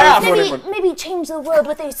whole thought laugh. it was voting Myrtle. Maybe change the world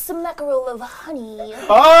with a smackerel of honey.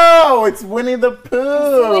 Oh, it's Winnie the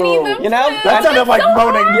Pooh. Winnie the You know, That sounded like so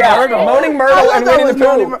moaning hard. Yeah, Myrtle. moaning Myrtle I and thought Winnie it the was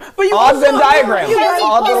moaning Pooh. Myrtle. But you Odd also- Venn diagram.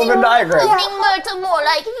 Odd little Venn diagram. Myrtle more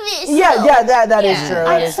like this. Yeah, that is Yeah. true.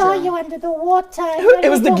 That is true. you under the water. It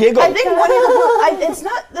was the giggle. I think Winnie the Pooh. It's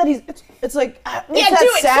not that he's. It's like. It's Yeah, that do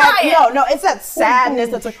it, sad. try it. No, it's that sadness.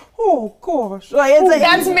 That's like, oh gosh. Like it's like.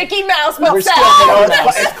 That's Mickey Mouse, but No,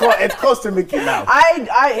 sad. it's close to Mickey Mouse.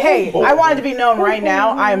 Hey, I want it to be known right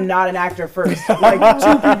now. I am not an actor first. Like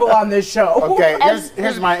 2 people on this show. Okay,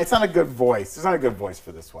 here's my. It's not a good voice. It's not a good voice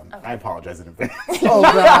for this one. I apologize in advance. Oh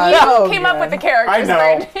god. You Oh, came up God. with the characters, I know,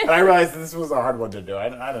 right? and I realized this was a hard one to do. I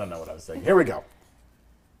don't know what I was saying. Here we go.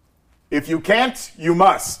 If you can't, you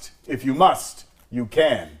must. If you must, you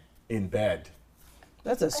can. In bed.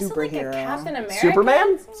 That's a superhero. Captain America.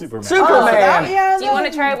 Superman? Superman. Superman. Yeah. Do you want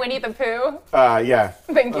to try Winnie the Pooh? Yeah.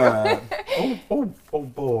 Thank you. Oh,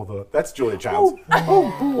 bother. That's Julia Childs.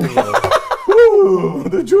 Oh,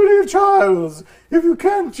 the Julia Childs. If you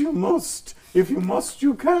can't, you must. If you must,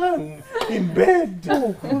 you can. In bed.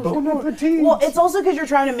 Bon appetit. Well, it's also because you're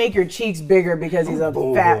trying to make your cheeks bigger because he's a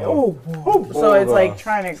fat. So it's like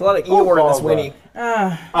trying to. It's a lot of Eeyore in this Winnie.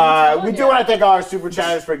 We do want to thank all our super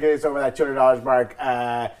chatters for getting us over that $200 mark.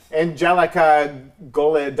 Angelica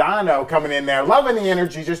Goledano coming in there, loving the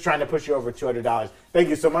energy, just trying to push you over $200. Thank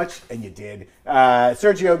you so much, and you did.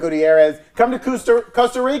 Sergio Gutierrez, come to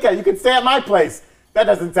Costa Rica. You can stay at my place. That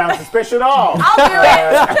doesn't sound suspicious at all. I'll do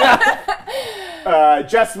it.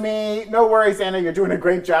 Just me. No worries, Anna. You're doing a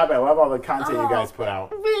great job. I love all the content you guys put out.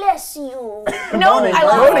 Bless you. Moaning I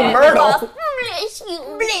love Moaning it. Myrtle. Bless you.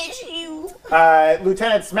 Bless you.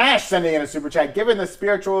 Lieutenant Smash sending in a super chat. Given the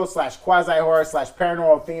spiritual / quasi-horror /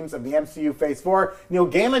 paranormal themes of the MCU Phase 4, Neil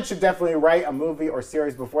Gaiman should definitely write a movie or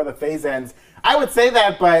series before the phase ends. I would say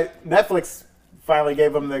that, but Netflix finally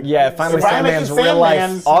gave him the... finally So Sandman's making real life.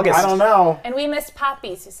 Sandman's, August. I don't know. And we missed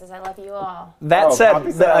Poppies, who says, I love you all. That Oh, said,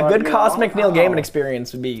 Poppy said I a love good you cosmic all. Neil Oh. Gaiman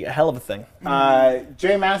experience would be a hell of a thing.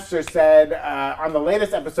 Jay Master said, on the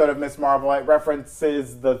latest episode of Miss Marvel, it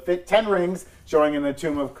references the 10 rings showing in the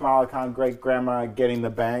tomb of Kamala Khan great-grandma getting the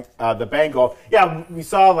bangle. Yeah, we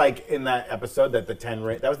saw, like, in that episode that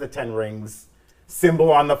that was the 10 rings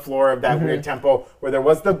symbol on the floor of that weird temple where there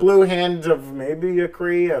was the blue hand of maybe a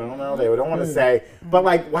Kree. I don't know. They don't want to say. But,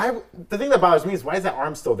 like, why? The thing that bothers me is why is that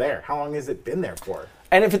arm still there? How long has it been there for?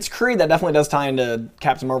 And if it's Kree, that definitely does tie into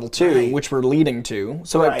Captain Marvel 2, which we're leading to.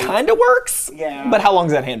 So it kind of works. Yeah. But how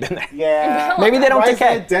long's that hand been there? Yeah. Maybe they don't Why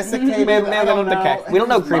decay. Is it desiccated? Maybe they I don't decay. We don't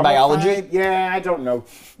know Kree biology. Yeah, I don't know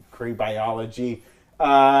Kree biology.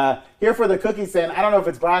 Here for the cookie saying, I don't know if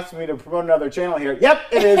it's blasphemy to promote another channel here. Yep,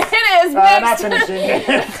 it is. It is. Not Next. finishing it.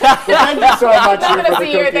 Well, thank you so much Not here gonna for the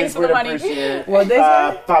see you. cookies. Thanks for the We'd money. appreciate it. What they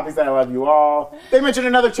say? Poppy said, I love you all. They mentioned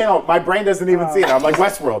another channel. My brain doesn't even see it. I'm like,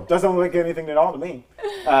 Westworld. Doesn't look like anything at all to me.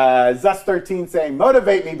 Zus13 saying,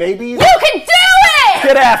 motivate me, babies. You can do it!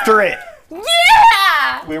 Get after it.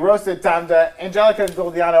 Yeah! We roasted Tamda. Angelica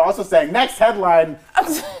Goldiano also saying, next headline,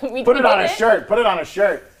 put it on a shirt. Put it on a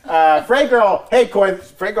shirt. Frey Girl, hey Coy,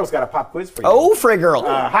 Frey Girl's got a pop quiz for you. Oh, Frey Girl.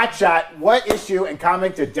 Hot Shot, what issue and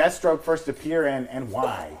comic did Deathstroke first appear in and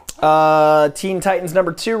why? Teen Titans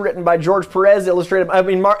 #2, written by George Perez, illustrated.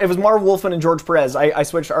 It was Marv Wolfman and George Perez. I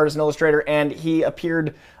switched to artist and illustrator, and he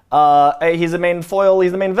appeared. He's the main foil.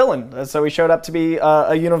 He's the main villain. So he showed up to be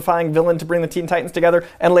a unifying villain to bring the Teen Titans together,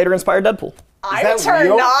 and later inspired Deadpool. I'm turned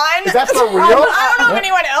real? on. Is that for real? I don't know if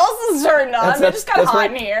anyone else is turned on. They just got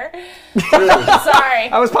hot in here. Sorry.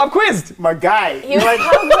 I was pop quizzed. My guy. He was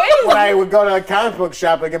pop quizzed. When I would go to a comic book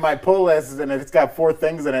shop, I get my pull list, and it's got 4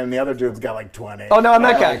 things in it, and the other dude's got like 20. Oh no, I'm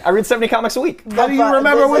that guy. I read 70 comics a week. How do you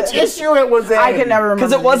remember which issue it was in? I can never remember.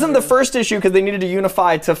 Because it wasn't the first issue, because they needed to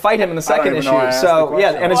unify to fight him in the second even know I issue. asked So the yeah,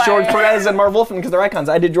 question. and it's George Why? Perez and Marv Wolfman because they're icons.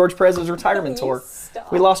 I did George Perez's retirement tour.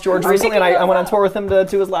 We lost George recently, and I went on tour with him to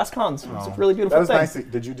his last cons. It's a really beautiful That was thing.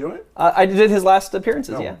 nice. Did you do it? I did his last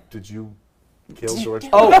appearances. No. Yeah. Did you kill George?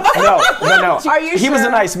 Oh no. Are you He was sure?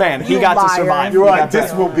 a nice man. He You got to liar. survive. You were He like, got to-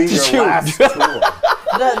 this will be your Shoot. last tour.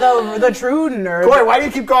 The true nerd. Corey, why do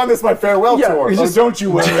you keep calling this my farewell tour? he's just- Don't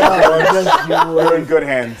you worry. You're in good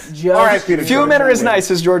hands. All right, Peter. Few men are as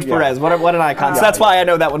nice as George Yeah. Perez. What an icon. So that's why I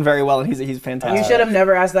know that one very well, and he's fantastic. You should have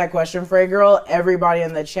never asked that question, Frey Girl. Everybody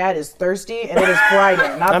in the chat is thirsty, and it is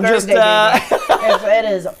Friday, not I'm just, Thursday. Baby. It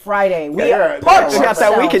is Friday. We They're parched. We got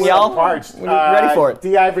that weekend, y'all. Parched. We're ready for it.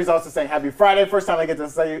 D. Ivory's also saying, happy Friday. First time I get to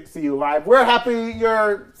see you live. We're happy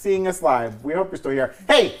you're seeing us live. We hope you're still here.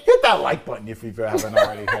 Hey, hit that like button if you haven't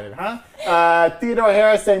already hit it, huh? Theodore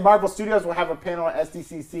Harris saying, Marvel Studios will have a panel at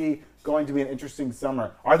SDCC. Going to be an interesting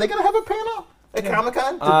summer. Are they going to have a panel at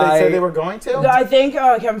Comic-Con? Did they say they were going to? I think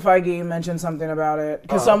Kevin Feige mentioned something about it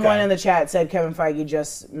because someone in the chat said Kevin Feige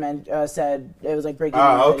just said it was like breaking news.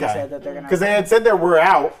 Oh, that he okay. said that they're gonna. Because they had said that we're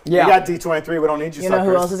out. Yeah. We got D23. We don't need you, You know suckers.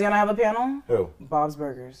 who else is gonna have a panel? Who? Bob's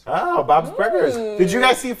Burgers. Oh, Bob's Burgers. Did you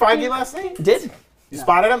guys see Feige last night? Did. You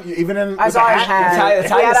spotted him? Even in I with saw a his hat. That's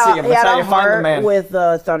how you see him. He That's had how you a find the heart man. with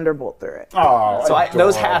a thunderbolt through it. Oh, So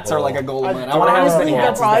those adorable. hats are like a gold mine. I want to have as Honestly, many they're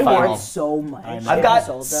hats as the probably final. worth so much. I've They got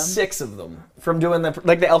sold them. 6 of them from doing the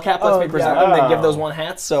El Cap Let's Oh, Me present yeah. them. They give those one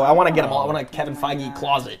hats, so I want to get them all. I want a Kevin Feige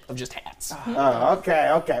closet of just hats. Oh,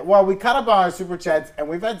 okay. Well, we caught up on our super chats, and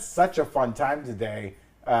we've had such a fun time today.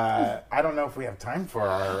 I don't know if we have time for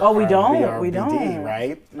our. Oh, we our don't. BRBD, We don't.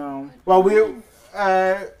 Right? No. Well, we. What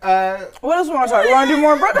else we want to talk? You want to do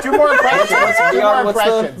more? Two more impressions. Two more what's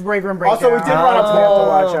the- impressions. Breakroom breakdown. Also, we did run a We have to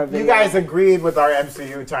watch our poll. video. You guys agreed with our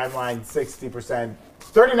MCU timeline. 60%.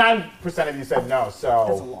 39% of you said no. So I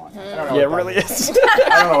don't know. Yeah, it what that really means. is. I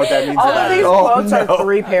don't know what that means. All about of these it. quotes no. are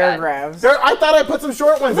 3 paragraphs. I thought I put some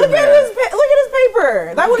short ones Look in at there. his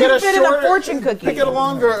paper. That Get wouldn't fit in a fortune cookie. Pick it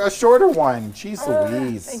a shorter one. Jeez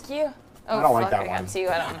Louise. Thank you. Oh, I don't like fuck, that I got one. 2.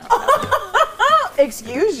 I don't know.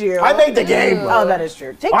 Excuse you. I made the game. Oh, that is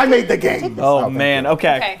true. I made the game. Oh, man.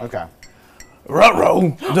 Okay. Okay. Ruh-roh,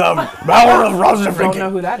 the power of Don't know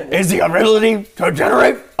who that is. is the ability to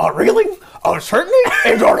generate a feeling of certainty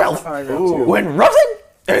in your health. When nothing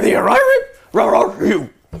in the environment ruh-roh you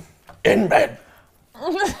in bed.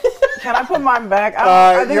 Can I put mine back?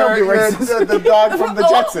 I think I'll be You're racist. the dog from the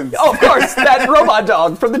Jetsons. Oh, of course, that robot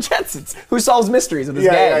dog from the Jetsons who solves mysteries with his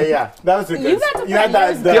gang. Yeah. That was a good. got to You had put that.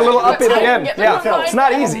 yours Get a little up at the Get end. the Yeah, line it's not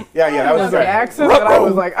down. easy. Yeah, that was The good. accent, and I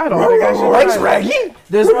was like, I don't think I should. Thanks, try it. Raggy.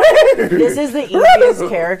 This is the easiest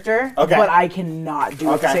character, Okay. but I cannot do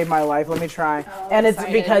it to Okay. save my life. Let me try. And it's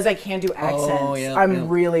excited. because I can't do accents. yeah, I'm yeah.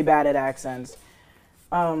 really bad at accents.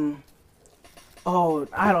 Oh,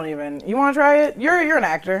 I don't even. You want to try it? You're an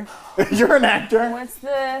actor. You're an actor. What's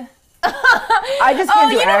the... I just Oh, can't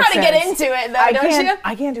do you know how to accents. get into it, though, don't you?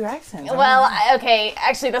 I can't do accents. Well, okay.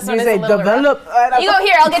 Actually, this one you is say a little bit rough. develop. You go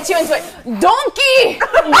here. I'll get you into it. Donkey.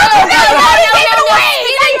 No.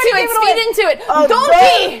 Speed into it.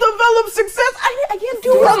 Donkey. Develop success. I can't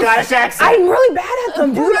do it. Scottish accent. I'm really bad at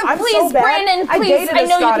them, dude. I'm Please, so bad. Brandon, I please. dated I a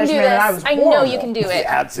know you can Scottish do man and I was this. I know horrible. you can do it.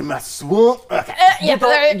 Out to my swamp. Okay. Yeah,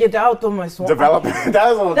 there- Get out of my swamp. Develop. That was a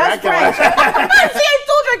little That's Dracula. French. See, I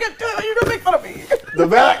told you I could do it. You're gonna make fun of me.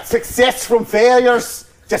 Develop success from failures.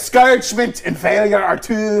 Discouragement and failure are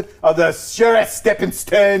 2 of the surest stepping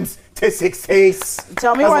stones to success.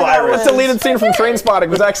 Tell me That's why that hilarious. was. The deleted scene from Trainspotting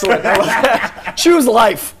was excellent. I love that. Choose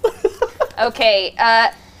life. Okay.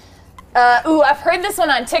 I've heard this one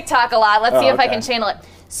on TikTok a lot. Let's see if I can channel it.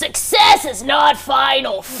 Success is not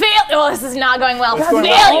final. This is not going well.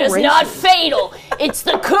 Failure is not fatal. It's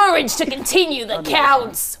the courage to continue that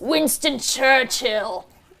counts. Winston Churchill.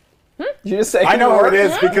 You just say I know what it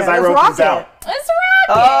is because I wrote this out. It's Rocket.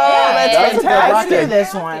 Oh, that's I fantastic. can do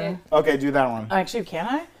this one. Okay, do that one. Actually, can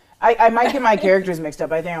I? I might get my characters mixed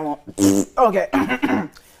up. I think I won't. Okay.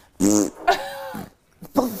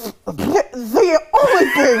 The only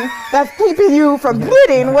thing that's keeping you from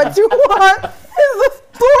getting what you want is the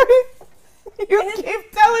story you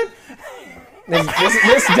keep telling.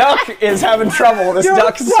 This duck is having trouble. This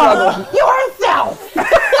duck's struggling. Yourself. I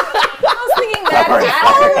was thinking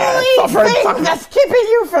The only thing that's keeping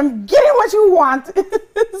you from getting what you want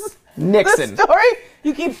is Nixon. the story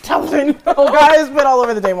you keep telling. Oh, God, I spit all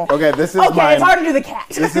over the table. Okay, this is Okay, mine. it's hard to do the cat.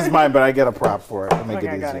 This is mine, but I get a prop for it to make it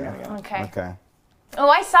Okay, easier. got it. Okay. Okay. Oh,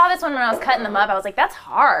 I saw this one when I was cutting them up. I was like, that's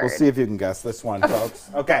hard. We'll see if you can guess this one, folks.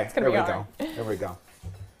 Okay, here we be go. Here we go.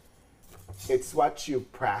 It's what you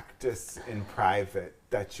practice in private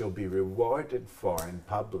that you'll be rewarded for in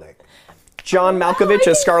public. John Malkovich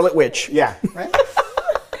as Scarlet Witch. Yeah, right?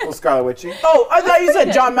 Little Scarlet Witchy. Oh, I thought you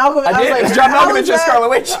said John Malkovich. I did. was It's John how Malkovich is as that- Scarlet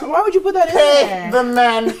Witch. Why would you put that in Hey, there? the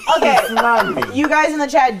man. Okay. It's not me. You guys in the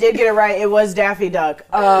chat did get it right. It was Daffy Duck.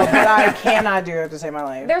 But I cannot do it to save my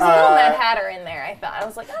life. There's a little Mad Hatter in there, I thought. I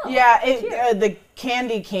was like, oh. Yeah, the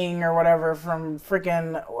Candy King or whatever from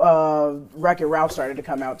freaking Wreck-It Ralph started to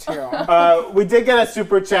come out too. We did get a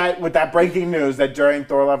super chat with that breaking news that during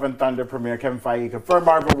Thor: Love and Thunder premiere, Kevin Feige confirmed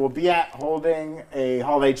Marvel will be holding a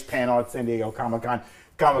Hall H panel at San Diego Comic-Con.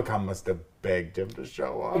 Comic-Con must have begged him to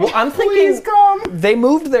show up. Well, I'm thinking they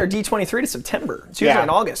moved their D23 to September. It's usually Yeah. in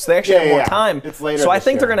August. They actually have more time. It's later so I this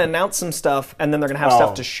think they're year. going to announce some stuff, and then they're going to have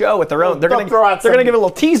stuff to show with their own. They're They'll going throw out to give a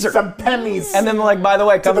little teaser. Some pennies. And then, like, by the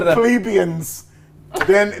way, to come to the the plebeians.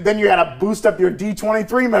 Then you gotta boost up your D23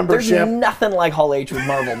 There's membership. nothing like Hall H with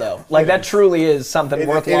Marvel, though. Like, that truly is something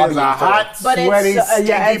worth It is lobbying a for. hot, But sweaty, it's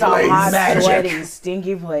stinky it's a place. hot, Magic. sweaty,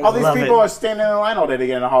 stinky place. All these Love people it. are standing in line all day to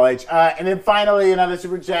get into Hall H. And then finally, another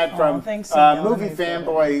super chat from thanks, Danielle. movie That made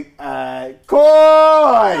me fanboy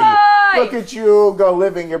Coy. Look at you go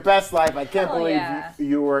living your best life. I can't believe yeah.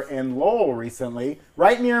 you were in Lowell recently,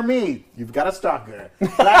 right near me. You've got a stalker.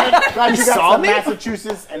 Glad you got saw some me?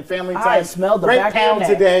 Massachusetts and family time. I smelled the Great back of your pound neck.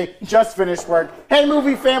 today. Just finished work. Hey,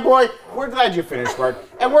 movie fanboy, we're glad you finished work.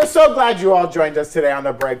 And we're so glad you all joined us today on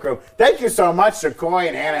the Break Room. Thank you so much to Coy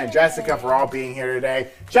and Anna and Jessica for all being here today.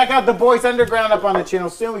 Check out the Boys Underground up on the channel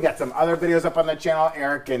soon. We got some other videos up on the channel.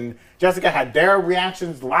 Eric and Jessica had their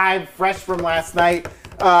reactions live, fresh from last night.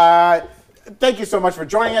 Thank you so much for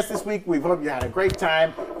joining us this week. We hope you had a great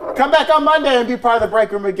time. Come back on Monday and be part of the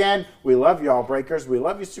Break Room again. We love you all, Breakers. We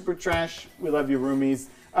love you, Super Trash. We love you, Roomies.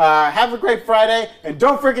 Have a great Friday, and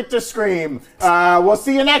don't forget to scream. We'll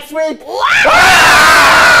see you next week.